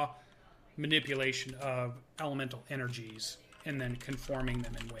raw manipulation of elemental energies and then conforming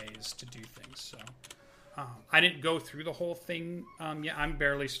them in ways to do things. So... I didn't go through the whole thing yet. I'm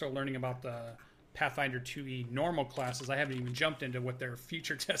barely still learning about the Pathfinder 2e normal classes. I haven't even jumped into what they're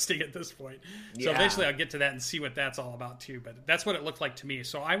future testing at this point. So eventually I'll get to that and see what that's all about too. But that's what it looked like to me.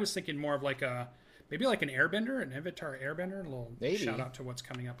 So I was thinking more of like maybe like an airbender, an Avatar airbender. A little shout out to what's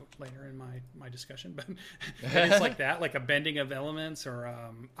coming up later in my discussion. But it's like that, like a bending of elements, or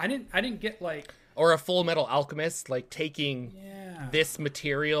I didn't get like, or a Full Metal Alchemist, like taking this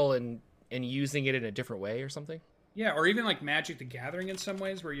material and using it in a different way or something. Yeah, or even like Magic the Gathering in some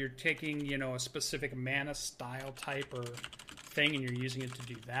ways, where you're taking, a specific mana style type or thing and you're using it to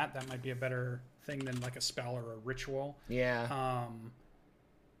do that. That might be a better thing than like a spell or a ritual. Yeah.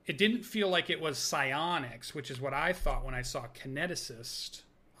 It didn't feel like it was psionics, which is what I thought when I saw kineticist.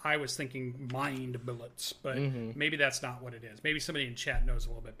 I was thinking mind bullets, but maybe that's not what it is. Maybe somebody in chat knows a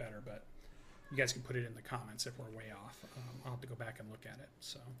little bit better, but you guys can put it in the comments if we're way off. I'll have to go back and look at it.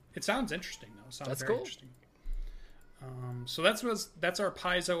 So it sounds interesting, though. It sounds that's very cool. Interesting. So that's our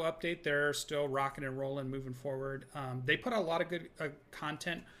Paizo update. They're still rocking and rolling, moving forward. They put a lot of good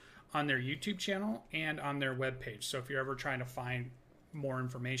content on their YouTube channel and on their webpage. So if you're ever trying to find more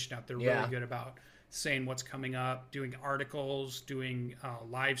information out, they're really good about saying what's coming up, doing articles, doing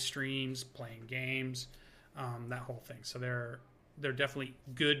live streams, playing games, that whole thing. So they're definitely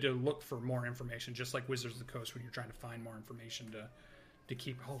good to look for more information, just like Wizards of the Coast when you're trying to find more information to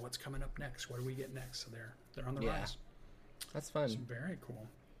keep, what's coming up next? What do we get next? So they're on the rise. That's fun. It's very cool.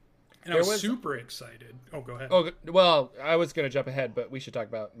 And I was super excited. Oh, go ahead. Oh, well, I was going to jump ahead, but we should talk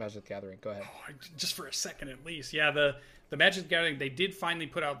about Magic the Gathering. Go ahead. Just for a second at least. Yeah, the Magic the Gathering, they did finally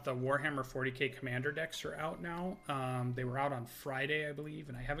put out the Warhammer 40k Commander decks are out now. They were out on Friday, I believe,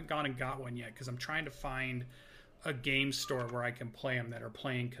 and I haven't gone and got one yet because I'm trying to find a game store where I can play them that are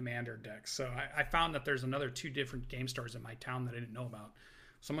playing Commander decks. So I found that there's another 2 different game stores in my town that I didn't know about.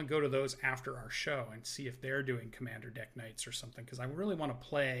 So I'm going to go to those after our show and see if they're doing Commander deck nights or something, because I really want to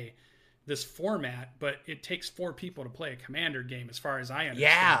play this format, but it takes 4 people to play a Commander game as far as I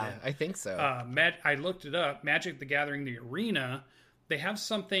understand it. I think so. I looked it up. Magic the Gathering, the Arena, they have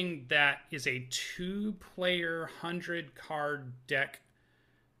something that is a 2-player 100-card deck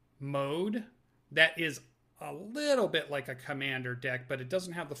mode that is a little bit like a Commander deck, but it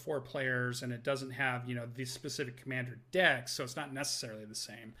doesn't have the 4 players and it doesn't have, these specific Commander decks, so it's not necessarily the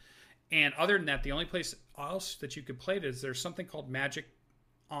same. And other than that, the only place else that you could play it is there's something called Magic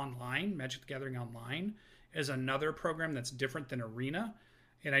Online, Magic the Gathering Online is another program that's different than Arena,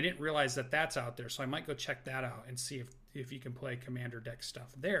 and I didn't realize that that's out there, so I might go check that out and see if you can play Commander deck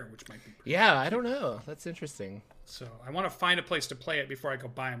stuff there, which might be pretty cool. I don't know. That's interesting. So I want to find a place to play it before I go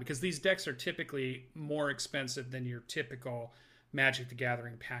buy them, because these decks are typically more expensive than your typical Magic the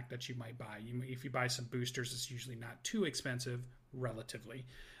Gathering pack that you might buy. If you buy some boosters, it's usually not too expensive relatively.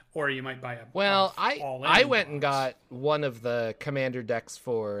 Or you might buy I went and got one of the Commander decks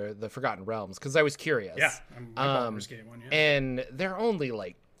for the Forgotten Realms because I was curious. Yeah, I bought getting one. Yeah. And they're only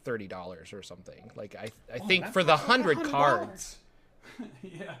like $30 or something. Like I think for the 100 cards,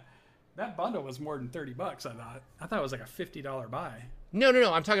 Yeah. That bundle was more than $30, I thought. I thought it was like a $50 buy. No.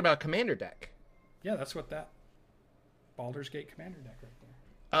 I'm talking about a commander deck. Yeah, that's what that Baldur's Gate commander deck right there.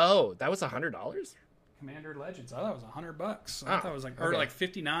 Oh, that was $100? Commander Legends. I thought it was $100. I thought it was like, okay. or like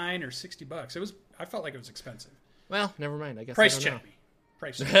 $59 or $60. It was. I felt like it was expensive. Well, never mind. I guess Price I don't check me.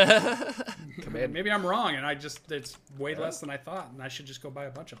 Price check. Command. Maybe I'm wrong, and it's way less than I thought, and I should just go buy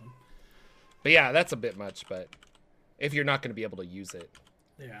a bunch of them. But yeah, that's a bit much. But if you're not going to be able to use it,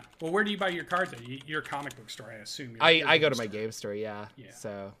 Yeah. Well, where do you buy your cards at? Your comic book store, I assume. I go to my game store. Yeah.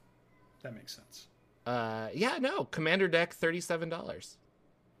 So that makes sense. yeah, no, commander deck $37.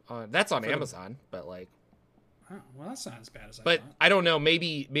 That's on Amazon, but like. Oh, well, that's not as bad as I But thought. I don't know.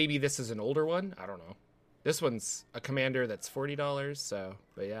 Maybe this is an older one. I don't know. This one's a commander that's $40. So,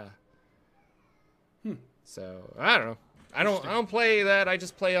 but yeah. So I don't know. I don't play that. I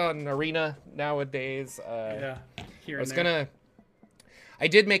just play on Arena nowadays. Yeah. I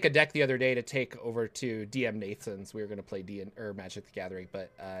did make a deck the other day to take over to DM Nathan's. We were gonna play Magic the Gathering,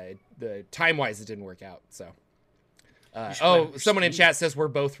 but the time wise it didn't work out. So. Someone in chat says we're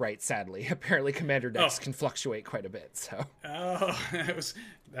both right. Sadly, apparently commander decks can fluctuate quite a bit. So, that's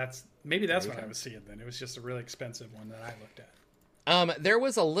what I was seeing. Then it was just a really expensive one that I looked at. There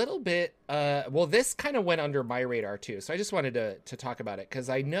was a little bit. Well, this kind of went under my radar too, so I just wanted to talk about it because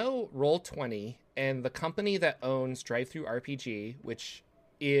I know Roll20 and the company that owns Drive-Thru RPG, which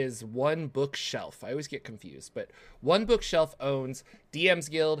is One Bookshelf. I always get confused, but One Bookshelf owns DM's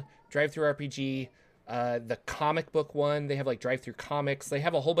Guild, Drive-Thru RPG. The comic book one, they have like Drive-Thru Comics. They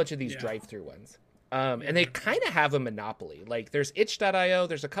have a whole bunch of these drive-thru ones. And they kind of have a monopoly. Like there's itch.io,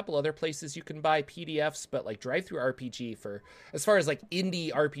 there's a couple other places you can buy PDFs, but like Drive-Thru RPG for as far as like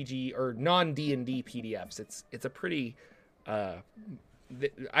indie RPG or non-D&D PDFs, it's a pretty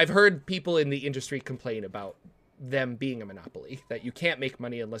I've heard people in the industry complain about them being a monopoly, that you can't make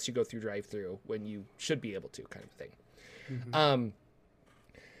money unless you go through Drive-Thru when you should be able to, kind of thing. Mm-hmm.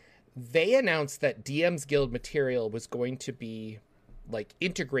 They announced that DM's Guild material was going to be like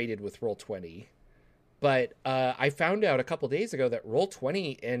integrated with Roll20, but I found out a couple days ago that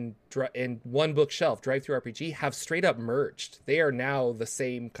Roll20 and One Bookshelf, Drive-Thru RPG, have straight up merged. They are now the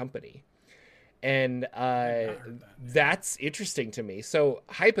same company, and that's interesting to me. So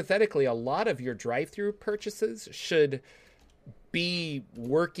hypothetically, a lot of your Drive-Thru purchases should be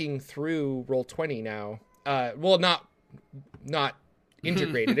working through Roll20 now. Well, not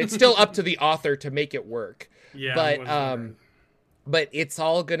integrated. It's still up to the author to make it work. Yeah, but it's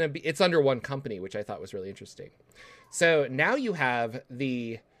all gonna be, it's under one company, which I thought was really interesting. So now you have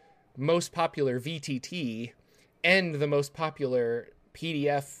the most popular VTT and the most popular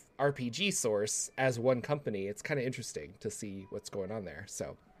PDF RPG source as one company. It's kind of interesting to see what's going on there.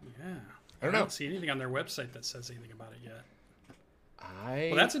 So yeah, I don't see anything on their website that says anything about it yet.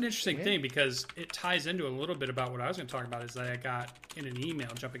 Well, that's an interesting thing because it ties into a little bit about what I was going to talk about. Is that I got in an email,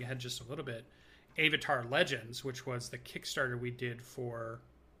 jumping ahead just a little bit, Avatar Legends, which was the Kickstarter we did for,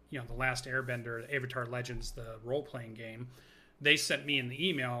 The Last Airbender, Avatar Legends, the role-playing game. They sent me in the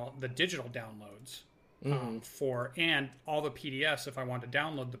email the digital downloads for, and all the PDFs. If I wanted to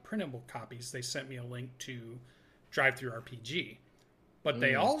download the printable copies, they sent me a link to Drive-Thru RPG. But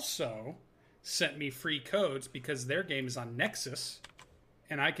they also sent me free codes because their game is on Nexus,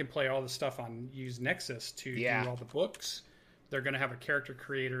 and I can play all the stuff use Nexus to do all the books. They're going to have a character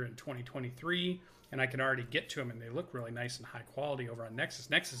creator in 2023, and I can already get to them, and they look really nice and high quality over on Nexus.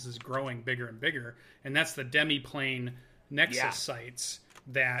 Nexus is growing bigger and bigger, and that's the demi-plane Nexus sites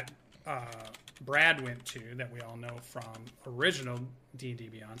that Brad went to, that we all know from original D&D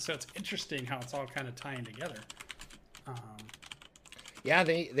Beyond. So it's interesting how it's all kind of tying together. Yeah,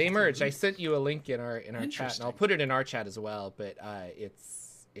 they merged. I sent you a link in our chat, and I'll put it in our chat as well. But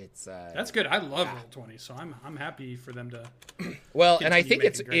it's that's good. I love Roll20, so I'm happy for them to. Well, and I think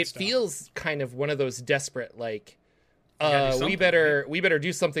it feels kind of one of those desperate like, we better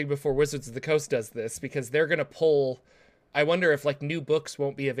do something before Wizards of the Coast does this, because they're gonna pull. I wonder if like new books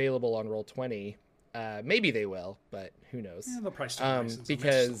won't be available on Roll20. Maybe they will, but who knows? Yeah, they'll probably still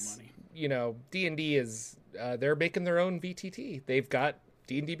because D&D is. They're making their own VTT. They've got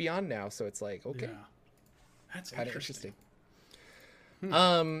D&D Beyond now, so it's like, okay. Yeah. That's interesting.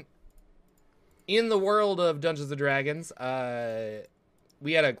 In the world of Dungeons & Dragons,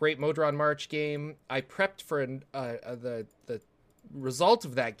 we had a great Modron March game. I prepped for the result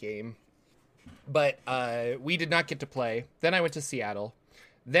of that game, but we did not get to play. Then I went to Seattle.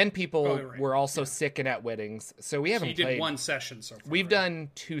 Then people were also sick and at weddings, so we haven't played. You did one session so far. We've done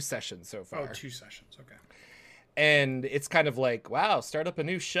 2 sessions so far. Oh, 2 sessions, okay. And it's kind of like, wow, start up a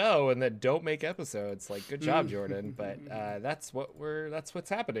new show and then don't make episodes. Like, good job, Jordan. But that's what's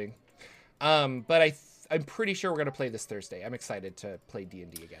happening. But I'm pretty sure we're gonna play this Thursday. I'm excited to play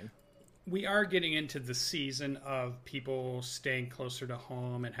D&D again. We are getting into the season of people staying closer to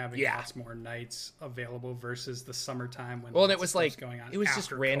home and having lots more nights available versus the summertime when and it was like going on. It was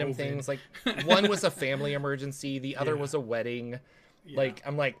just random COVID. things. Like one was a family emergency, the other was a wedding. Like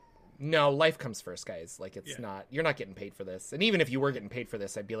I'm like, no, life comes first, guys. Like it's not, you're not getting paid for this. And even if you were getting paid for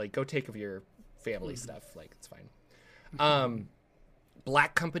this, I'd be like, go take of your family stuff. Like it's fine.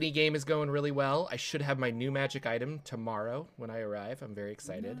 Black Company game is going really well. I should have my new magic item tomorrow when I arrive. I'm very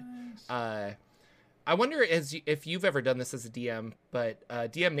excited. Nice. I wonder if you've ever done this as a DM, but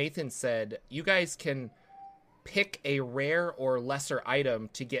DM Nathan said you guys can pick a rare or lesser item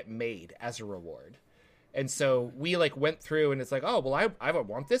to get made as a reward. And so we like went through and it's like, oh, well, I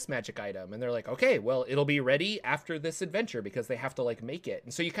want this magic item. And they're like, okay, well, it'll be ready after this adventure because they have to like make it.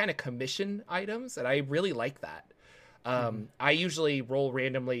 And so you kind of commission items. And I really like that. I usually roll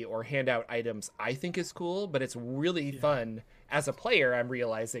randomly or hand out items I think is cool, but it's really fun as a player. I'm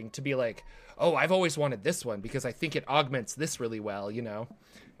realizing to be like, oh, I've always wanted this one because I think it augments this really well, you know?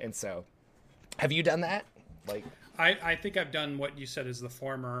 And so have you done that? Like, I think I've done what you said is the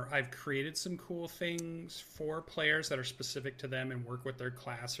former. I've created some cool things for players that are specific to them and work with their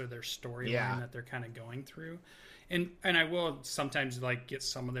class or their storyline that they're kind of going through. And I will sometimes like get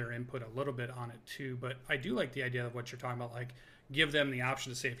some of their input a little bit on it too. But I do like the idea of what you're talking about. Like give them the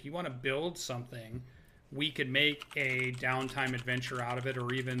option to say, if you want to build something, we could make a downtime adventure out of it,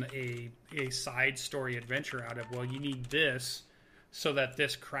 or even a side story adventure out of, well, you need this so that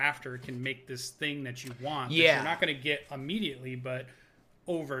this crafter can make this thing that you want. Yeah. That you're not going to get immediately, but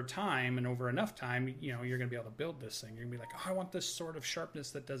over time and over enough time, you know, you're going to be able to build this thing. You're going to be like, oh, I want this sword of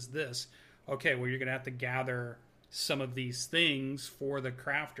sharpness that does this. Okay, well, you're going to have to gather some of these things for the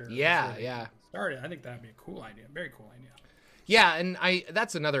crafter. Yeah. Started. I think that'd be a cool idea. Very cool idea. Yeah, and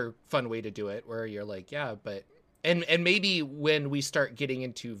that's another fun way to do it where you're like, yeah, but and maybe when we start getting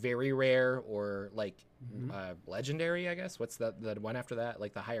into very rare or like legendary, I guess, what's the one after that,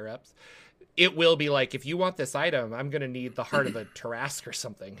 like the higher ups, it will be like, if you want this item, I'm gonna need the heart of a Tarrasque or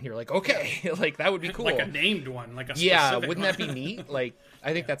something. And you're like, okay, like that would be cool, like a named one, like a specific wouldn't that be neat? Like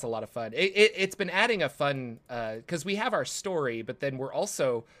I think that's a lot of fun. It's been adding a fun because we have our story, but then we're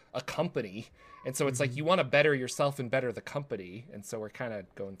also a company. And so it's like you want to better yourself and better the company. And so we're kind of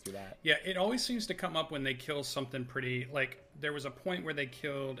going through that. Yeah, it always seems to come up when they kill something pretty... Like, there was a point where they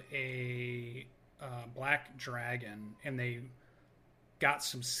killed a black dragon, and they got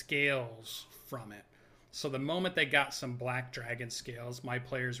some scales from it. So the moment they got some black dragon scales, my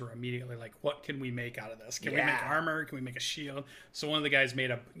players were immediately like, what can we make out of this? Can we make armor? Can we make a shield? So one of the guys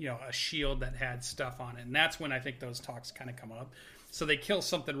made a shield that had stuff on it. And that's when I think those talks kind of come up. So they kill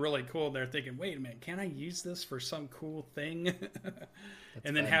something really cool. They're thinking, wait a minute, can I use this for some cool thing?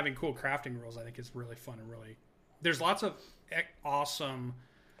 And then having cool crafting rules, I think, is really fun. And really, there's lots of awesome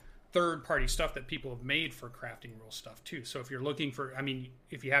third-party stuff that people have made for crafting rule stuff, too. So if you're looking for, I mean,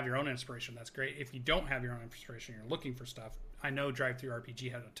 if you have your own inspiration, that's great. If you don't have your own inspiration, you're looking for stuff. I know Drive-Thru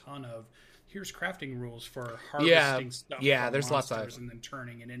RPG had a ton of, here's crafting rules for harvesting stuff. Yeah, there's lots of, and then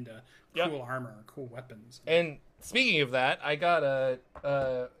turning it into cool armor or cool weapons. And speaking of that, I got a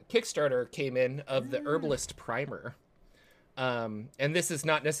Kickstarter came in of the Herbalist Primer. And this is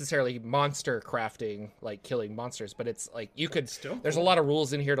not necessarily monster crafting, like killing monsters, but it's like you could still there's a lot of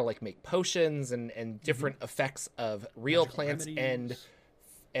rules in here to like make potions and different effects of real plants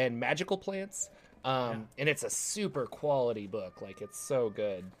and magical plants. And it's a super quality book. Like it's so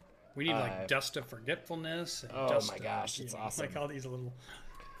good. We need like Dust of Forgetfulness. And my gosh, it's awesome. Like all these little...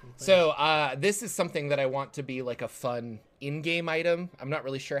 So this is something that I want to be like a fun in-game item. I'm not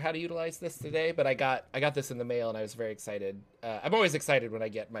really sure how to utilize this today, but I got this in the mail and I was very excited. I'm always excited when I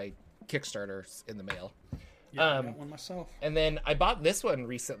get my Kickstarters in the mail. Yeah, I got one myself. And then I bought this one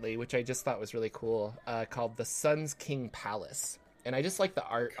recently, which I just thought was really cool, called the Sun's King Palace. And I just like the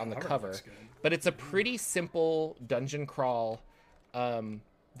art on the cover. But it's a pretty simple dungeon crawl.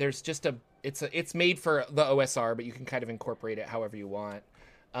 There's just it's made for the OSR, but you can kind of incorporate it however you want.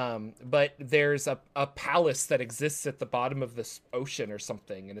 But there's a palace that exists at the bottom of this ocean or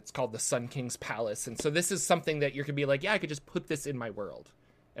something, and it's called the Sun King's Palace. And so this is something that you could be like, yeah, I could just put this in my world.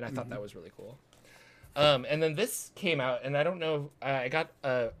 And I thought that was really cool. And then this came out, and I don't know, I got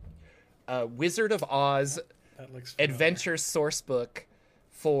a Wizard of Oz adventure source book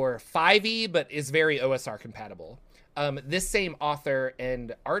for 5e, but is very OSR compatible. This same author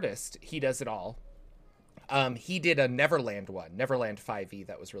and artist, he does it all. He did a Neverland one, Neverland 5e,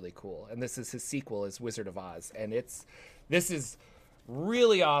 that was really cool. And this is his sequel, is Wizard of Oz. And this is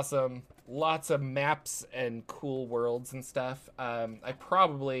really awesome. Lots of maps and cool worlds and stuff. I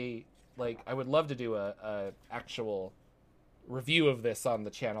probably, I would love to do a actual review of this on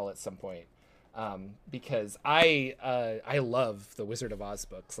the channel at some point. Because I love the Wizard of Oz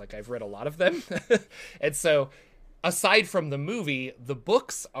books. I've read a lot of them. And so aside from the movie, the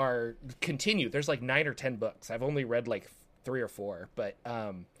books are continued. There's 9 or 10 books. I've only read 3 or 4, but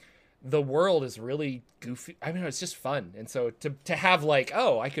the world is really goofy. I mean, it's just fun. And so to have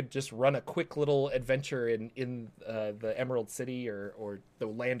I could just run a quick little adventure in the Emerald City or the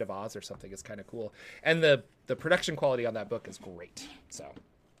Land of Oz or something is kind of cool. And the production quality on that book is great. So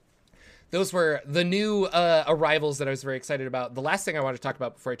those were the new arrivals that I was very excited about. The last thing I want to talk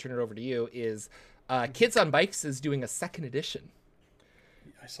about before I turn it over to you is Kids on Bikes is doing a second edition.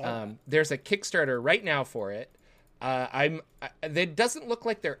 I saw that. There's a Kickstarter right now for it. It doesn't look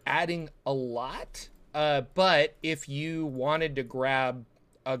like they're adding a lot, but if you wanted to grab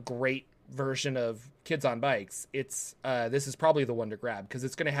a great version of Kids on Bikes, this is probably the one to grab, because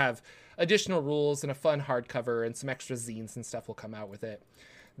it's going to have additional rules and a fun hardcover, and some extra zines and stuff will come out with it.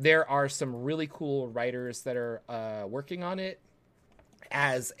 There are some really cool writers that are working on it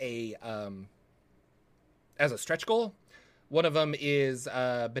as a stretch goal. One of them is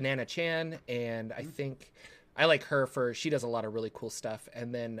Banana Chan, and I think I like her she does a lot of really cool stuff.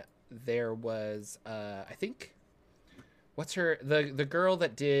 And then there was I think, what's her, the girl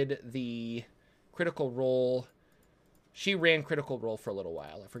that did the Critical Role. She ran Critical Role for a little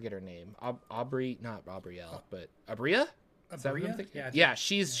while. I forget her name. Aubrey, not Aubrielle, but Abria. Yeah,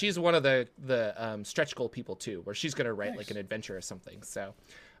 she's one of the stretch goal people too, where she's going to write an adventure or something. So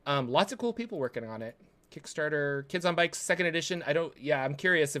lots of cool people working on it. Kickstarter, Kids on Bikes, second edition. I'm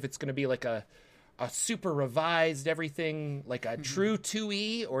curious if it's going to be a super revised everything, a true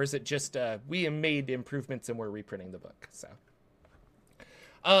 2E, or is it just we have made improvements and we're reprinting the book. So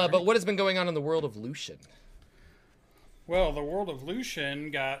but what has been going on in the world of Lucian? Well, the World of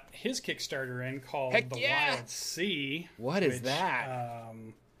Lucian got his Kickstarter in, called WotC. What is that?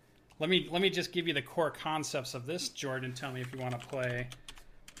 Let me just give you the core concepts of this, Jordan. Tell me if you want to play.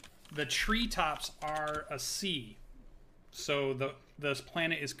 The treetops are a sea. So this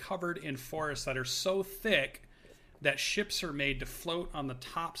planet is covered in forests that are so thick that ships are made to float on the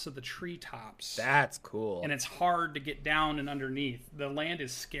tops of the treetops. That's cool. And it's hard to get down and underneath. The land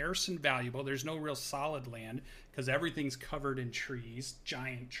is scarce and valuable. There's no real solid land because everything's covered in trees,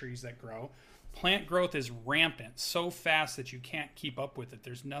 giant trees that grow. Plant growth is rampant, so fast that you can't keep up with it.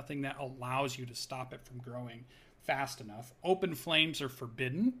 There's nothing that allows you to stop it from growing fast enough. Open flames are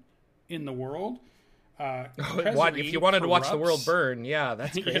forbidden in the world. If you wanted to watch the world burn,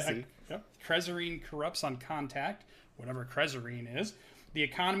 that's crazy. Crezarine corrupts on contact, whatever Crezarine is. The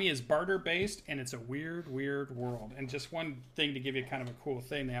economy is barter-based, and it's a weird, weird world. And just one thing to give you kind of a cool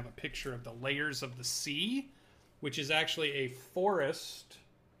thing, they have a picture of the layers of the sea, which is actually a forest,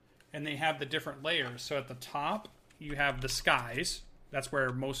 and they have the different layers. So at the top, you have the skies. That's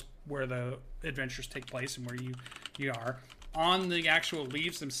where the adventures take place and where you are. On the actual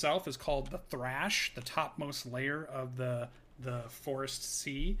leaves themselves is called the thrash, the topmost layer of the forest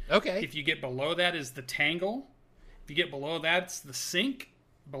sea. Okay. If you get below that is the tangle. If you get below that's the sink.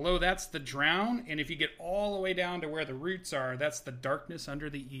 Below that's the drown. And if you get all the way down to where the roots are, that's the darkness under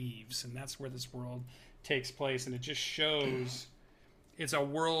the eaves. And that's where this world takes place. And it just shows it's a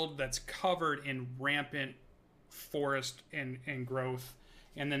world that's covered in rampant forest and growth.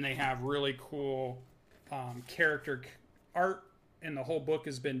 And then they have really cool character art, and the whole book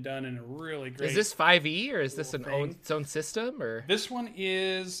has been done in a really great... Is this 5e, or is this its own system? Or this one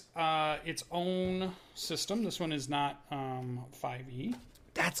is its own system. This one is not 5e.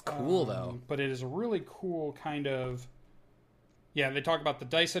 That's cool, though. But it is a really cool kind of... Yeah, they talk about the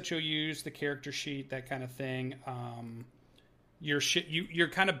dice that you'll use, the character sheet, that kind of thing. You're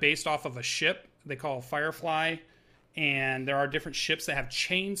kind of based off of a ship they call Firefly, and there are different ships that have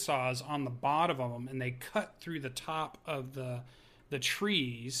chainsaws on the bottom of them, and they cut through the top of the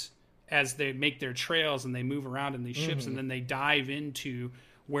trees as they make their trails, and they move around in these ships, and then they dive into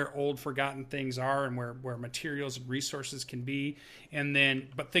where old forgotten things are and where materials and resources can be. And then,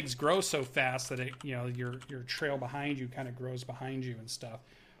 but things grow so fast that your trail behind you kind of grows behind you and stuff.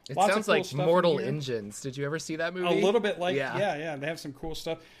 It sounds like Mortal Engines. Did you ever see that movie? A little bit like, yeah. They have some cool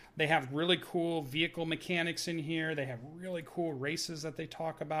stuff. They have really cool vehicle mechanics in here. They have really cool races that they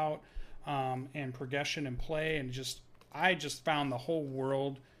talk about, and progression and play. And I just found the whole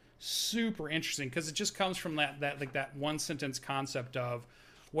world super interesting because it just comes from that one sentence concept of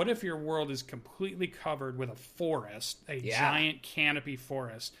What if your world is completely covered with a forest, a giant canopy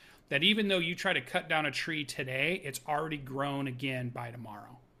forest, that even though you try to cut down a tree today, it's already grown again by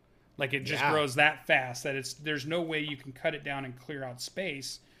tomorrow? Like it just grows that fast that there's no way you can cut it down and clear out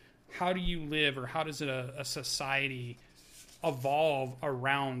space. How do you live, or how does a society evolve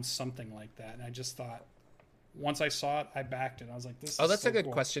around something like that? And I just thought, once I saw it, I backed it. I was like, this is that's so a good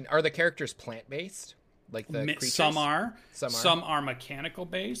cool. question. Are the characters plant-based? Like the creatures? Some are. Some are mechanical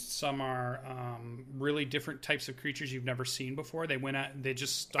based. Some are really different types of creatures you've never seen before. They went out. They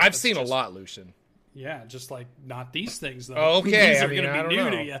just. I've seen a lot, Lucian. Yeah, just like not these things though. Oh, okay, These are going to be new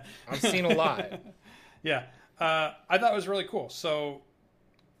to you. I've seen a lot. Yeah, I thought it was really cool. So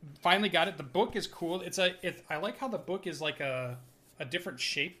finally got it. The book is cool. I like how the book is like a different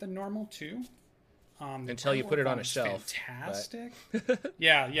shape than normal too. Until you put it on a shelf. Fantastic.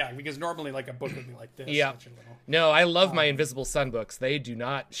 Yeah, because normally like a book would be like this. Yeah. No, I love my Invisible Sun books. They do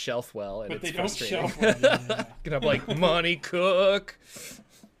not shelf well, and but it's they don't frustrating. shelf well. Yeah. And I'm like, money cook.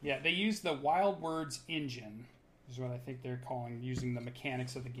 Yeah, they use the Wild Words engine, is what I think they're using the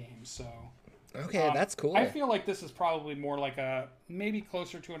mechanics of the game. So okay, that's cool. I feel like this is probably more like maybe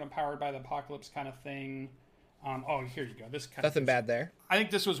closer to an Empowered by the Apocalypse kind of thing. Here you go. This kind Nothing bad there. I think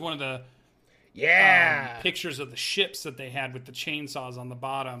this was one of the pictures of the ships that they had with the chainsaws on the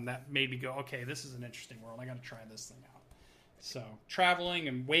bottom that made me go, okay, this is an interesting world. I got to try this thing out. So traveling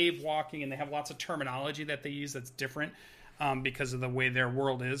and wave walking, and they have lots of terminology that they use that's different because of the way their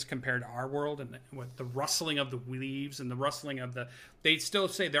world is compared to our world, and with the rustling of the leaves and the rustling of they still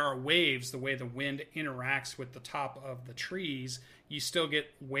say there are waves. The way the wind interacts with the top of the trees, you still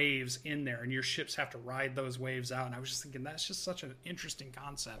get waves in there, and your ships have to ride those waves out. And I was just thinking, that's just such an interesting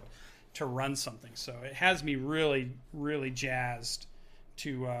concept to run something. So it has me really, really jazzed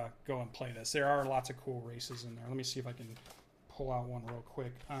to go and play this. There are lots of cool races in there. Let me see if I can pull out one real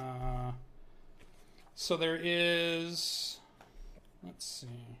quick. So there is, let's see.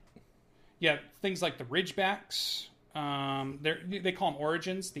 Yeah, things like the Ridgebacks. They call them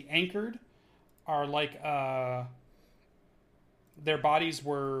Origins. The Anchored are like, their bodies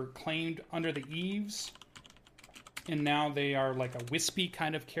were claimed under the eaves, and now they are like a wispy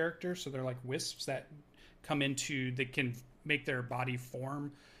kind of character. So they're like wisps that come into, they can make their body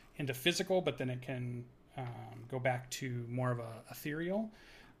form into physical, but then it can go back to more of a ethereal.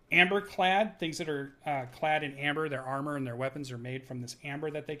 Amber clad, things that are clad in amber, their armor and their weapons are made from this amber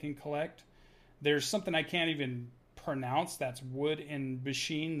that they can collect. There's something I can't even pronounce that's wood and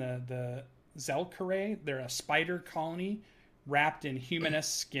machine, the Zelkare. They're a spider colony wrapped in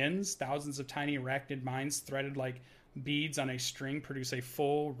humanist skins. Thousands of tiny arachnid minds threaded like beads on a string produce a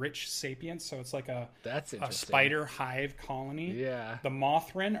full, rich sapience. So it's like a spider hive colony. Yeah. The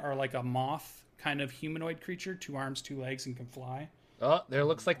Mothrin are like a moth kind of humanoid creature, 2 arms, 2 legs, and can fly. Oh, there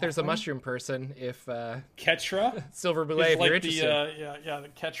looks like there's a mushroom person. If Ketra, Silver Belay, if like you're interested. The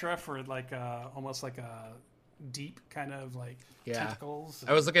Ketra for like almost like a deep kind of like tentacles.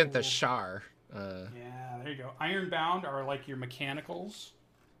 I was looking at the Shar. Yeah, there you go. Ironbound are like your mechanicals.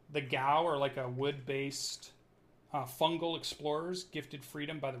 The Gao are like a wood-based fungal explorers, gifted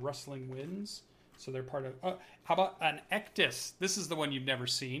freedom by the rustling winds. So they're part of. How about an Ectus? This is the one you've never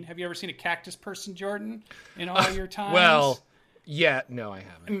seen. Have you ever seen a cactus person, Jordan? In all your times? Well. Yeah, no, I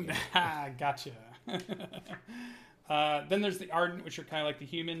haven't. Gotcha. Then there's the Ardent, which are kind of like the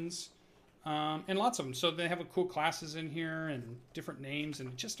humans, and lots of them. So they have cool classes in here and different names,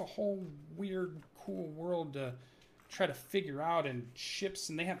 and just a whole weird, cool world to try to figure out, and ships,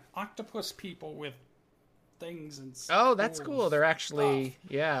 and they have octopus people with things and stuff. Oh, that's cool. They're actually,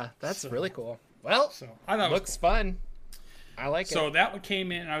 that's really cool. Well, I thought looks fun. I like it. So that one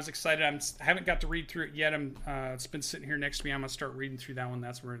came in, and I was excited. I haven't got to read through it yet. It's been sitting here next to me. I'm going to start reading through that one.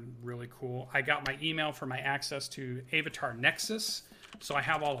 That's really cool. I got my email for my access to Avatar Nexus, so I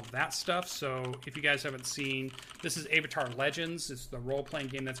have all of that stuff. So if you guys haven't seen, this is Avatar Legends. It's the role-playing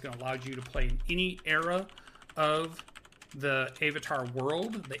game that's going to allow you to play in any era of the Avatar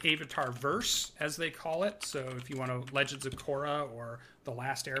world, the Avatar verse, as they call it. So if you want to Legends of Korra or the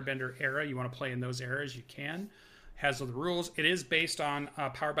Last Airbender era, you want to play in those eras, you can. Has the rules. It is based on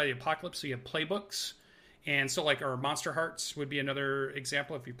Powered by the Apocalypse, so you have playbooks. And so like our Monster Hearts would be another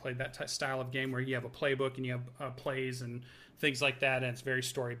example if you played that style of game where you have a playbook and you have plays and things like that, and it's very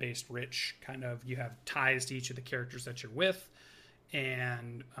story-based, rich, kind of, you have ties to each of the characters that you're with.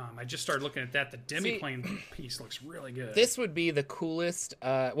 And I just started looking at that. The demiplane piece looks really good. This would be the coolest.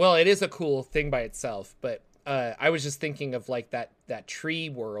 Well, it is a cool thing by itself, but I was just thinking of like that tree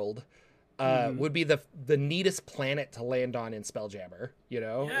world would be the neatest planet to land on in Spelljammer, you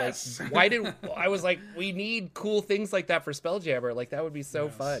know? Yes. Like, I was like, we need cool things like that for Spelljammer. Like, that would be so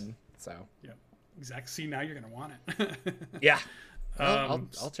fun. So. Yeah, exactly. See, now you're going to want it. Yeah. Well,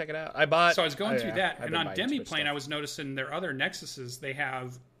 I'll check it out. So I was going through that, and on Demiplane, stuff. I was noticing their other Nexuses, they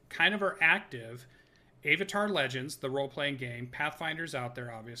have kind of are active. Avatar Legends, the role-playing game. Pathfinder's out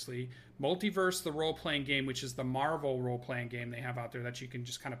there, obviously. Multiverse, the role-playing game, which is the Marvel role-playing game they have out there that you can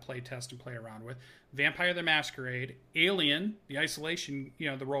just kind of play test and play around with. Vampire the Masquerade. Alien, the Isolation,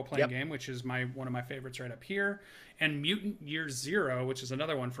 the role-playing game, which is one of my favorites right up here. And Mutant Year Zero, which is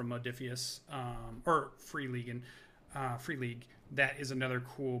another one from Modifius, or Free League. That is another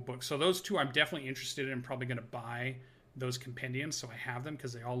cool book. So those two I'm definitely interested in. I'm probably going to buy those compendiums so I have them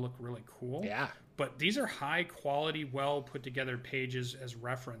because they all look really cool. Yeah. But these are high quality, well put together pages as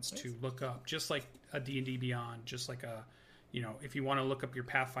reference to look up, just like a D&D Beyond, just like if you want to look up your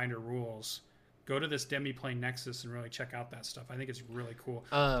Pathfinder rules, go to this Demiplane Nexus and really check out that stuff. I think it's really cool.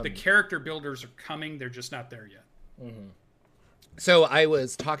 The character builders are coming. They're just not there yet. Mm-hmm. So I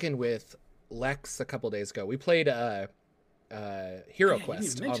was talking with Lex a couple days ago. We played Hero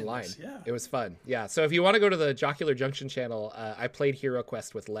Quest online. Yeah. It was fun. Yeah. So if you want to go to the Jocular Junction channel, I played Hero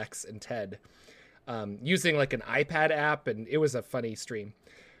Quest with Lex and Ted, using like an iPad app, and it was a funny stream.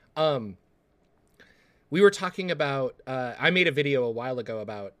 We were talking about, I made a video a while ago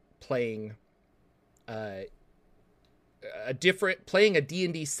about playing a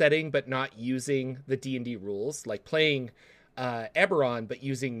D&D setting, but not using the D&D rules, like playing Eberron, but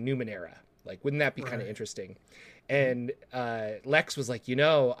using Numenera. Like, wouldn't that be kind of interesting? And Lex was like, he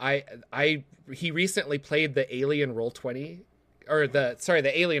recently played the Alien Roll20, or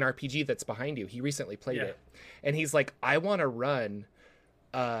the Alien RPG that's behind you. He recently played it, and he's like, I want to run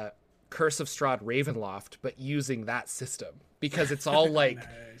Curse of Strahd Ravenloft, but using that system because it's all like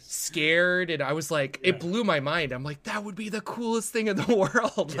scared. And I was like, it blew my mind. I'm like, that would be the coolest thing in the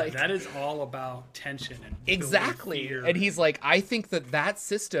world. Yeah, like, that is all about tension and exactly. fear. And he's like, I think that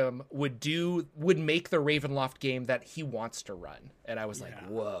system would make the Ravenloft game that he wants to run. And I was like,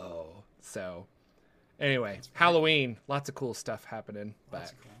 whoa. So anyway, Halloween, lots of cool stuff happening.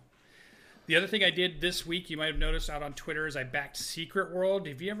 But cool. The other thing I did this week, you might have noticed out on Twitter, is I backed Secret World.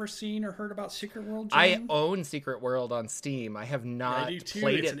 Have you ever seen or heard about Secret World, John? I own Secret World on Steam. I have not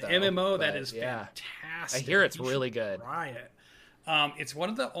played it, though. It's an MMO that is fantastic. I hear it's really good. Try it. It's one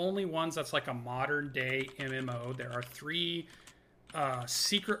of the only ones that's like a modern-day MMO. There are 3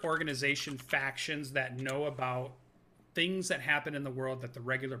 secret organization factions that know about things that happen in the world that the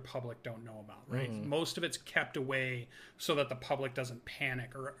regular public don't know about, right? Most of it's kept away so that the public doesn't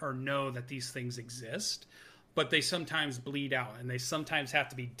panic or know that these things exist, but they sometimes bleed out and they sometimes have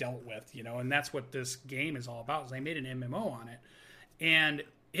to be dealt with, and that's what this game is all about. Is they made an MMO on it, and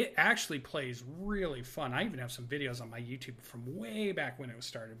it actually plays really fun. I even have some videos on my YouTube from way back when it was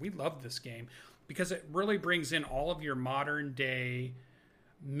started. We love this game because it really brings in all of your modern day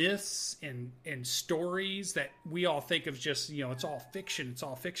myths and stories that we all think of just, it's all fiction,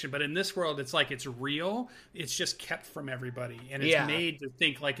 but in this world it's like it's real. It's just kept from everybody, and it's made to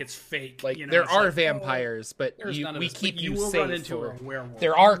think like it's fake. Like, there are vampires, but we keep you safe. Run into a werewolf.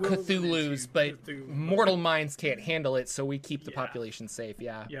 There are Cthulhu's, but mortal minds can't handle it, so we keep the population safe.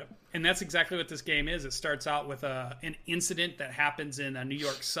 Yep. And that's exactly what this game is. It starts out with an incident that happens in a New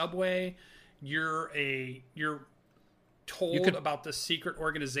York subway. You're told about the secret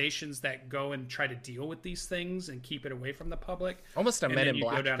organizations that go and try to deal with these things and keep it away from the public. Almost a Men in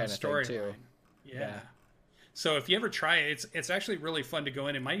Black kind of thing too. Yeah. So if you ever try it, it's actually really fun to go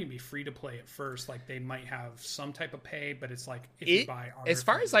in. It might even be free to play at first. Like, they might have some type of pay, but it's like if you buy our as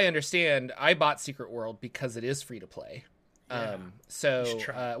far as I understand, I bought Secret World because it is free to play.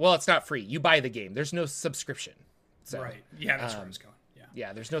 Well, it's not free. You buy the game. There's no subscription. So, right. Yeah, that's where I was going.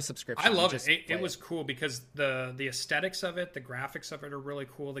 Yeah, there's no subscription. I love it. It was cool because the aesthetics of it, the graphics of it are really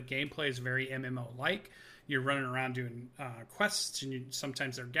cool. The gameplay is very MMO-like. You're running around doing quests, and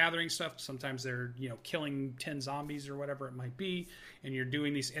sometimes they're gathering stuff. Sometimes they're killing 10 zombies or whatever it might be. And you're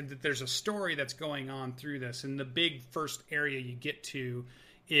doing these, and there's a story that's going on through this. And the big first area you get to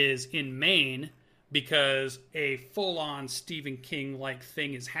is in Maine, because a full-on Stephen King-like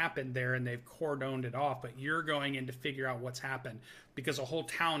thing has happened there, and they've cordoned it off. But you're going in to figure out what's happened because a whole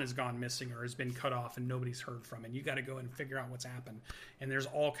town has gone missing or has been cut off and nobody's heard from. And you got to go in and figure out what's happened. And there's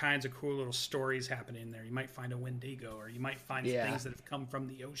all kinds of cool little stories happening in there. You might find a Wendigo, or you might find things that have come from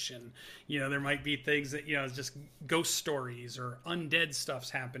the ocean. There might be things that, just ghost stories or undead stuff's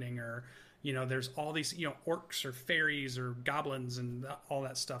happening, or there's all these, orcs or fairies or goblins and all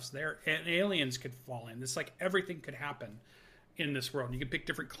that stuff's there. And aliens could fall in. It's like everything could happen in this world. You can pick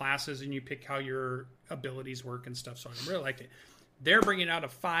different classes and you pick how your abilities work and stuff. So I really liked it. They're bringing out a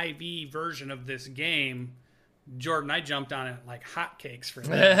 5e version of this game. Jordan, I jumped on it like hotcakes for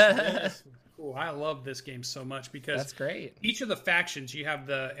this. Cool. I love this game so much because that's great. Each of the factions, you have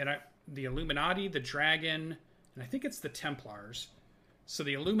the Illuminati, the Dragon, and I think it's the Templars. So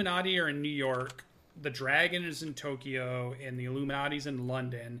the Illuminati are in New York, the Dragon is in Tokyo, and the Illuminati's in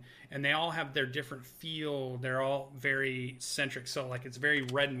London, and they all have their different feel. They're all very centric. So like it's very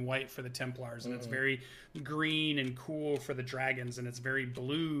red and white for the Templars, and it's very green and cool for the Dragons, and it's very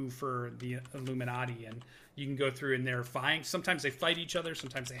blue for the Illuminati. And you can go through and they're fighting. Sometimes they fight each other,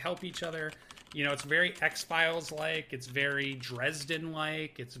 sometimes they help each other. You know, it's very X-Files like, it's very Dresden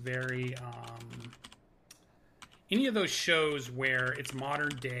like, it's very any of those shows where it's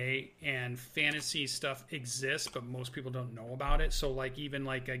modern day and fantasy stuff exists, but most people don't know about it. So like even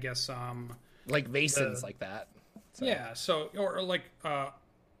like I guess like Vasons like that. So. Yeah, so or like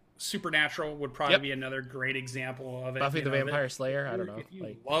Supernatural would probably be another great example of it. Buffy the Vampire Slayer, I don't know. If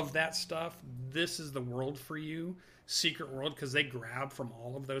you love that stuff, this is the world for you. Secret World, because they grab from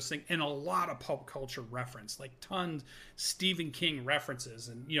all of those things and a lot of pulp culture reference, like tons Stephen King references.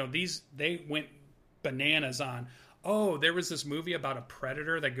 And you know, they went bananas on, oh, there was this movie about a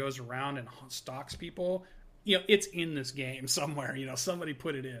predator that goes around and stalks people. You know, it's in this game somewhere. You know, somebody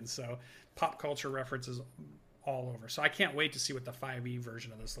put it in. So pop culture references all over. So I can't wait to see what the 5e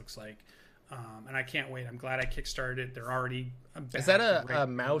version of this looks like. And I can't wait. I'm glad I kickstarted it. They're already... Is that a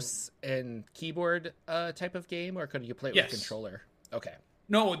mouse and keyboard type of game, or could you play it with a controller? Okay.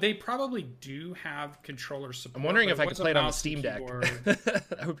 No, they probably do have controller support. I'm wondering if I could play it on the Steam Deck.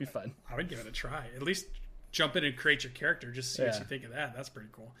 That would be fun. I would give it a try. At least jump in and create your character. Just see what you think of that. That's pretty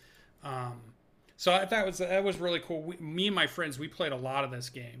cool. So I thought that was really cool. Me and my friends, we played a lot of this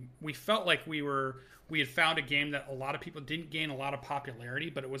game. We felt like we had found a game that a lot of people didn't gain a lot of popularity,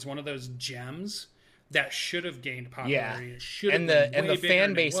 but it was one of those gems that should have gained popularity. Yeah, and the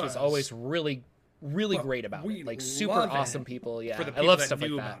fan base was always really great about it. Like super awesome people. Yeah, for the people I love that stuff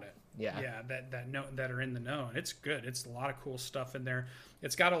knew like that. About it. Yeah, that are in the know, and it's good. It's a lot of cool stuff in there.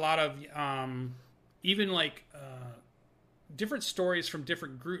 It's got a lot of even like different stories from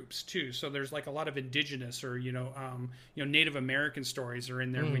different groups too. So there's like a lot of indigenous or Native American stories are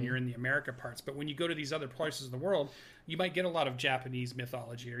in there when you're in the America parts. But when you go to these other places of the world, you might get a lot of Japanese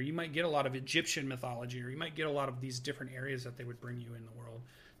mythology, or you might get a lot of Egyptian mythology, or you might get a lot of these different areas that they would bring you in the world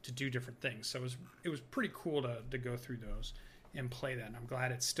to do different things. So it was pretty cool to go through those and play that. And I'm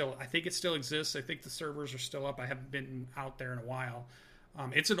glad I think it still exists. I think the servers are still up. I haven't been out there in a while.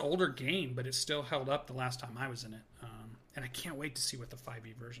 It's an older game, but it's still held up the last time I was in it. And I can't wait to see what the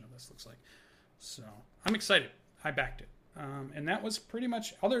 5e version of this looks like. So I'm excited. I backed it. And that was pretty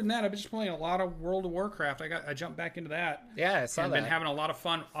much, other than that, I've been just playing a lot of World of Warcraft. I jumped back into that. Yeah, I saw that. I've been having a lot of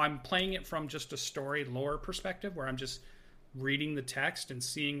fun. I'm playing it from just a story lore perspective, where I'm just reading the text and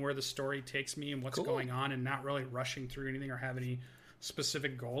seeing where the story takes me and what's going on, and not really rushing through anything or have any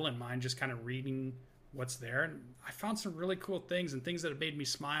specific goal in mind, just kind of reading what's there. And I found some really cool things, and things that have made me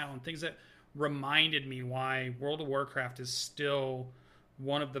smile, and things that reminded me why World of Warcraft is still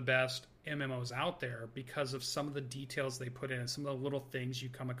one of the best MMOs out there, because of some of the details they put in and some of the little things you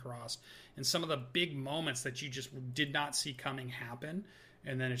come across and some of the big moments that you just did not see coming happen.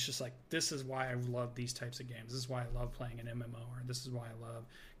 And then it's just like, this is why I love these types of games. This is why I love playing an MMO, or this is why I love,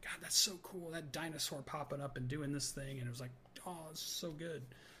 God, that's so cool, that dinosaur popping up and doing this thing. And it was like, oh, it's so good.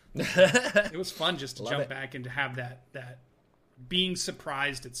 It was fun just to jump back and to have that being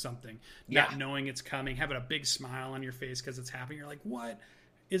surprised at something, not knowing it's coming, having a big smile on your face because it's happening. You're like, what?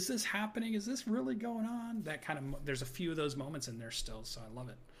 Is this happening? Is this really going on? That kind of, there's a few of those moments in there still, so I love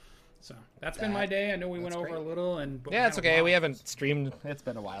it. So that's been my day. I know we went over a little, but it's okay. We haven't streamed. It's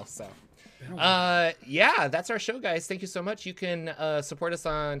been a while, so. That's our show, guys. Thank you so much. You can support us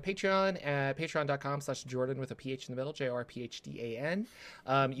on Patreon at patreon.com/Jordan with a PH in the middle, JORPHDAN.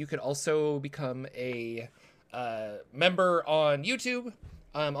 You could also become a member on YouTube.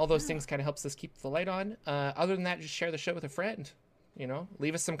 All those things kind of helps us keep the light on. Other than that, just share the show with a friend.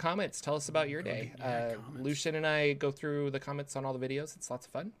 Leave us some comments. Tell us about your day. Lucian and I go through the comments on all the videos. It's lots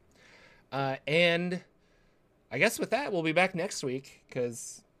of fun. And I guess with that, we'll be back next week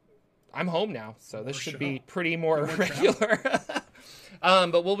because I'm home now. So this should be pretty more regular.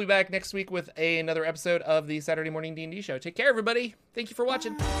 But we'll be back next week with another episode of the Saturday Morning D&D Show. Take care, everybody. Thank you for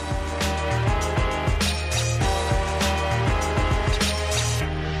watching.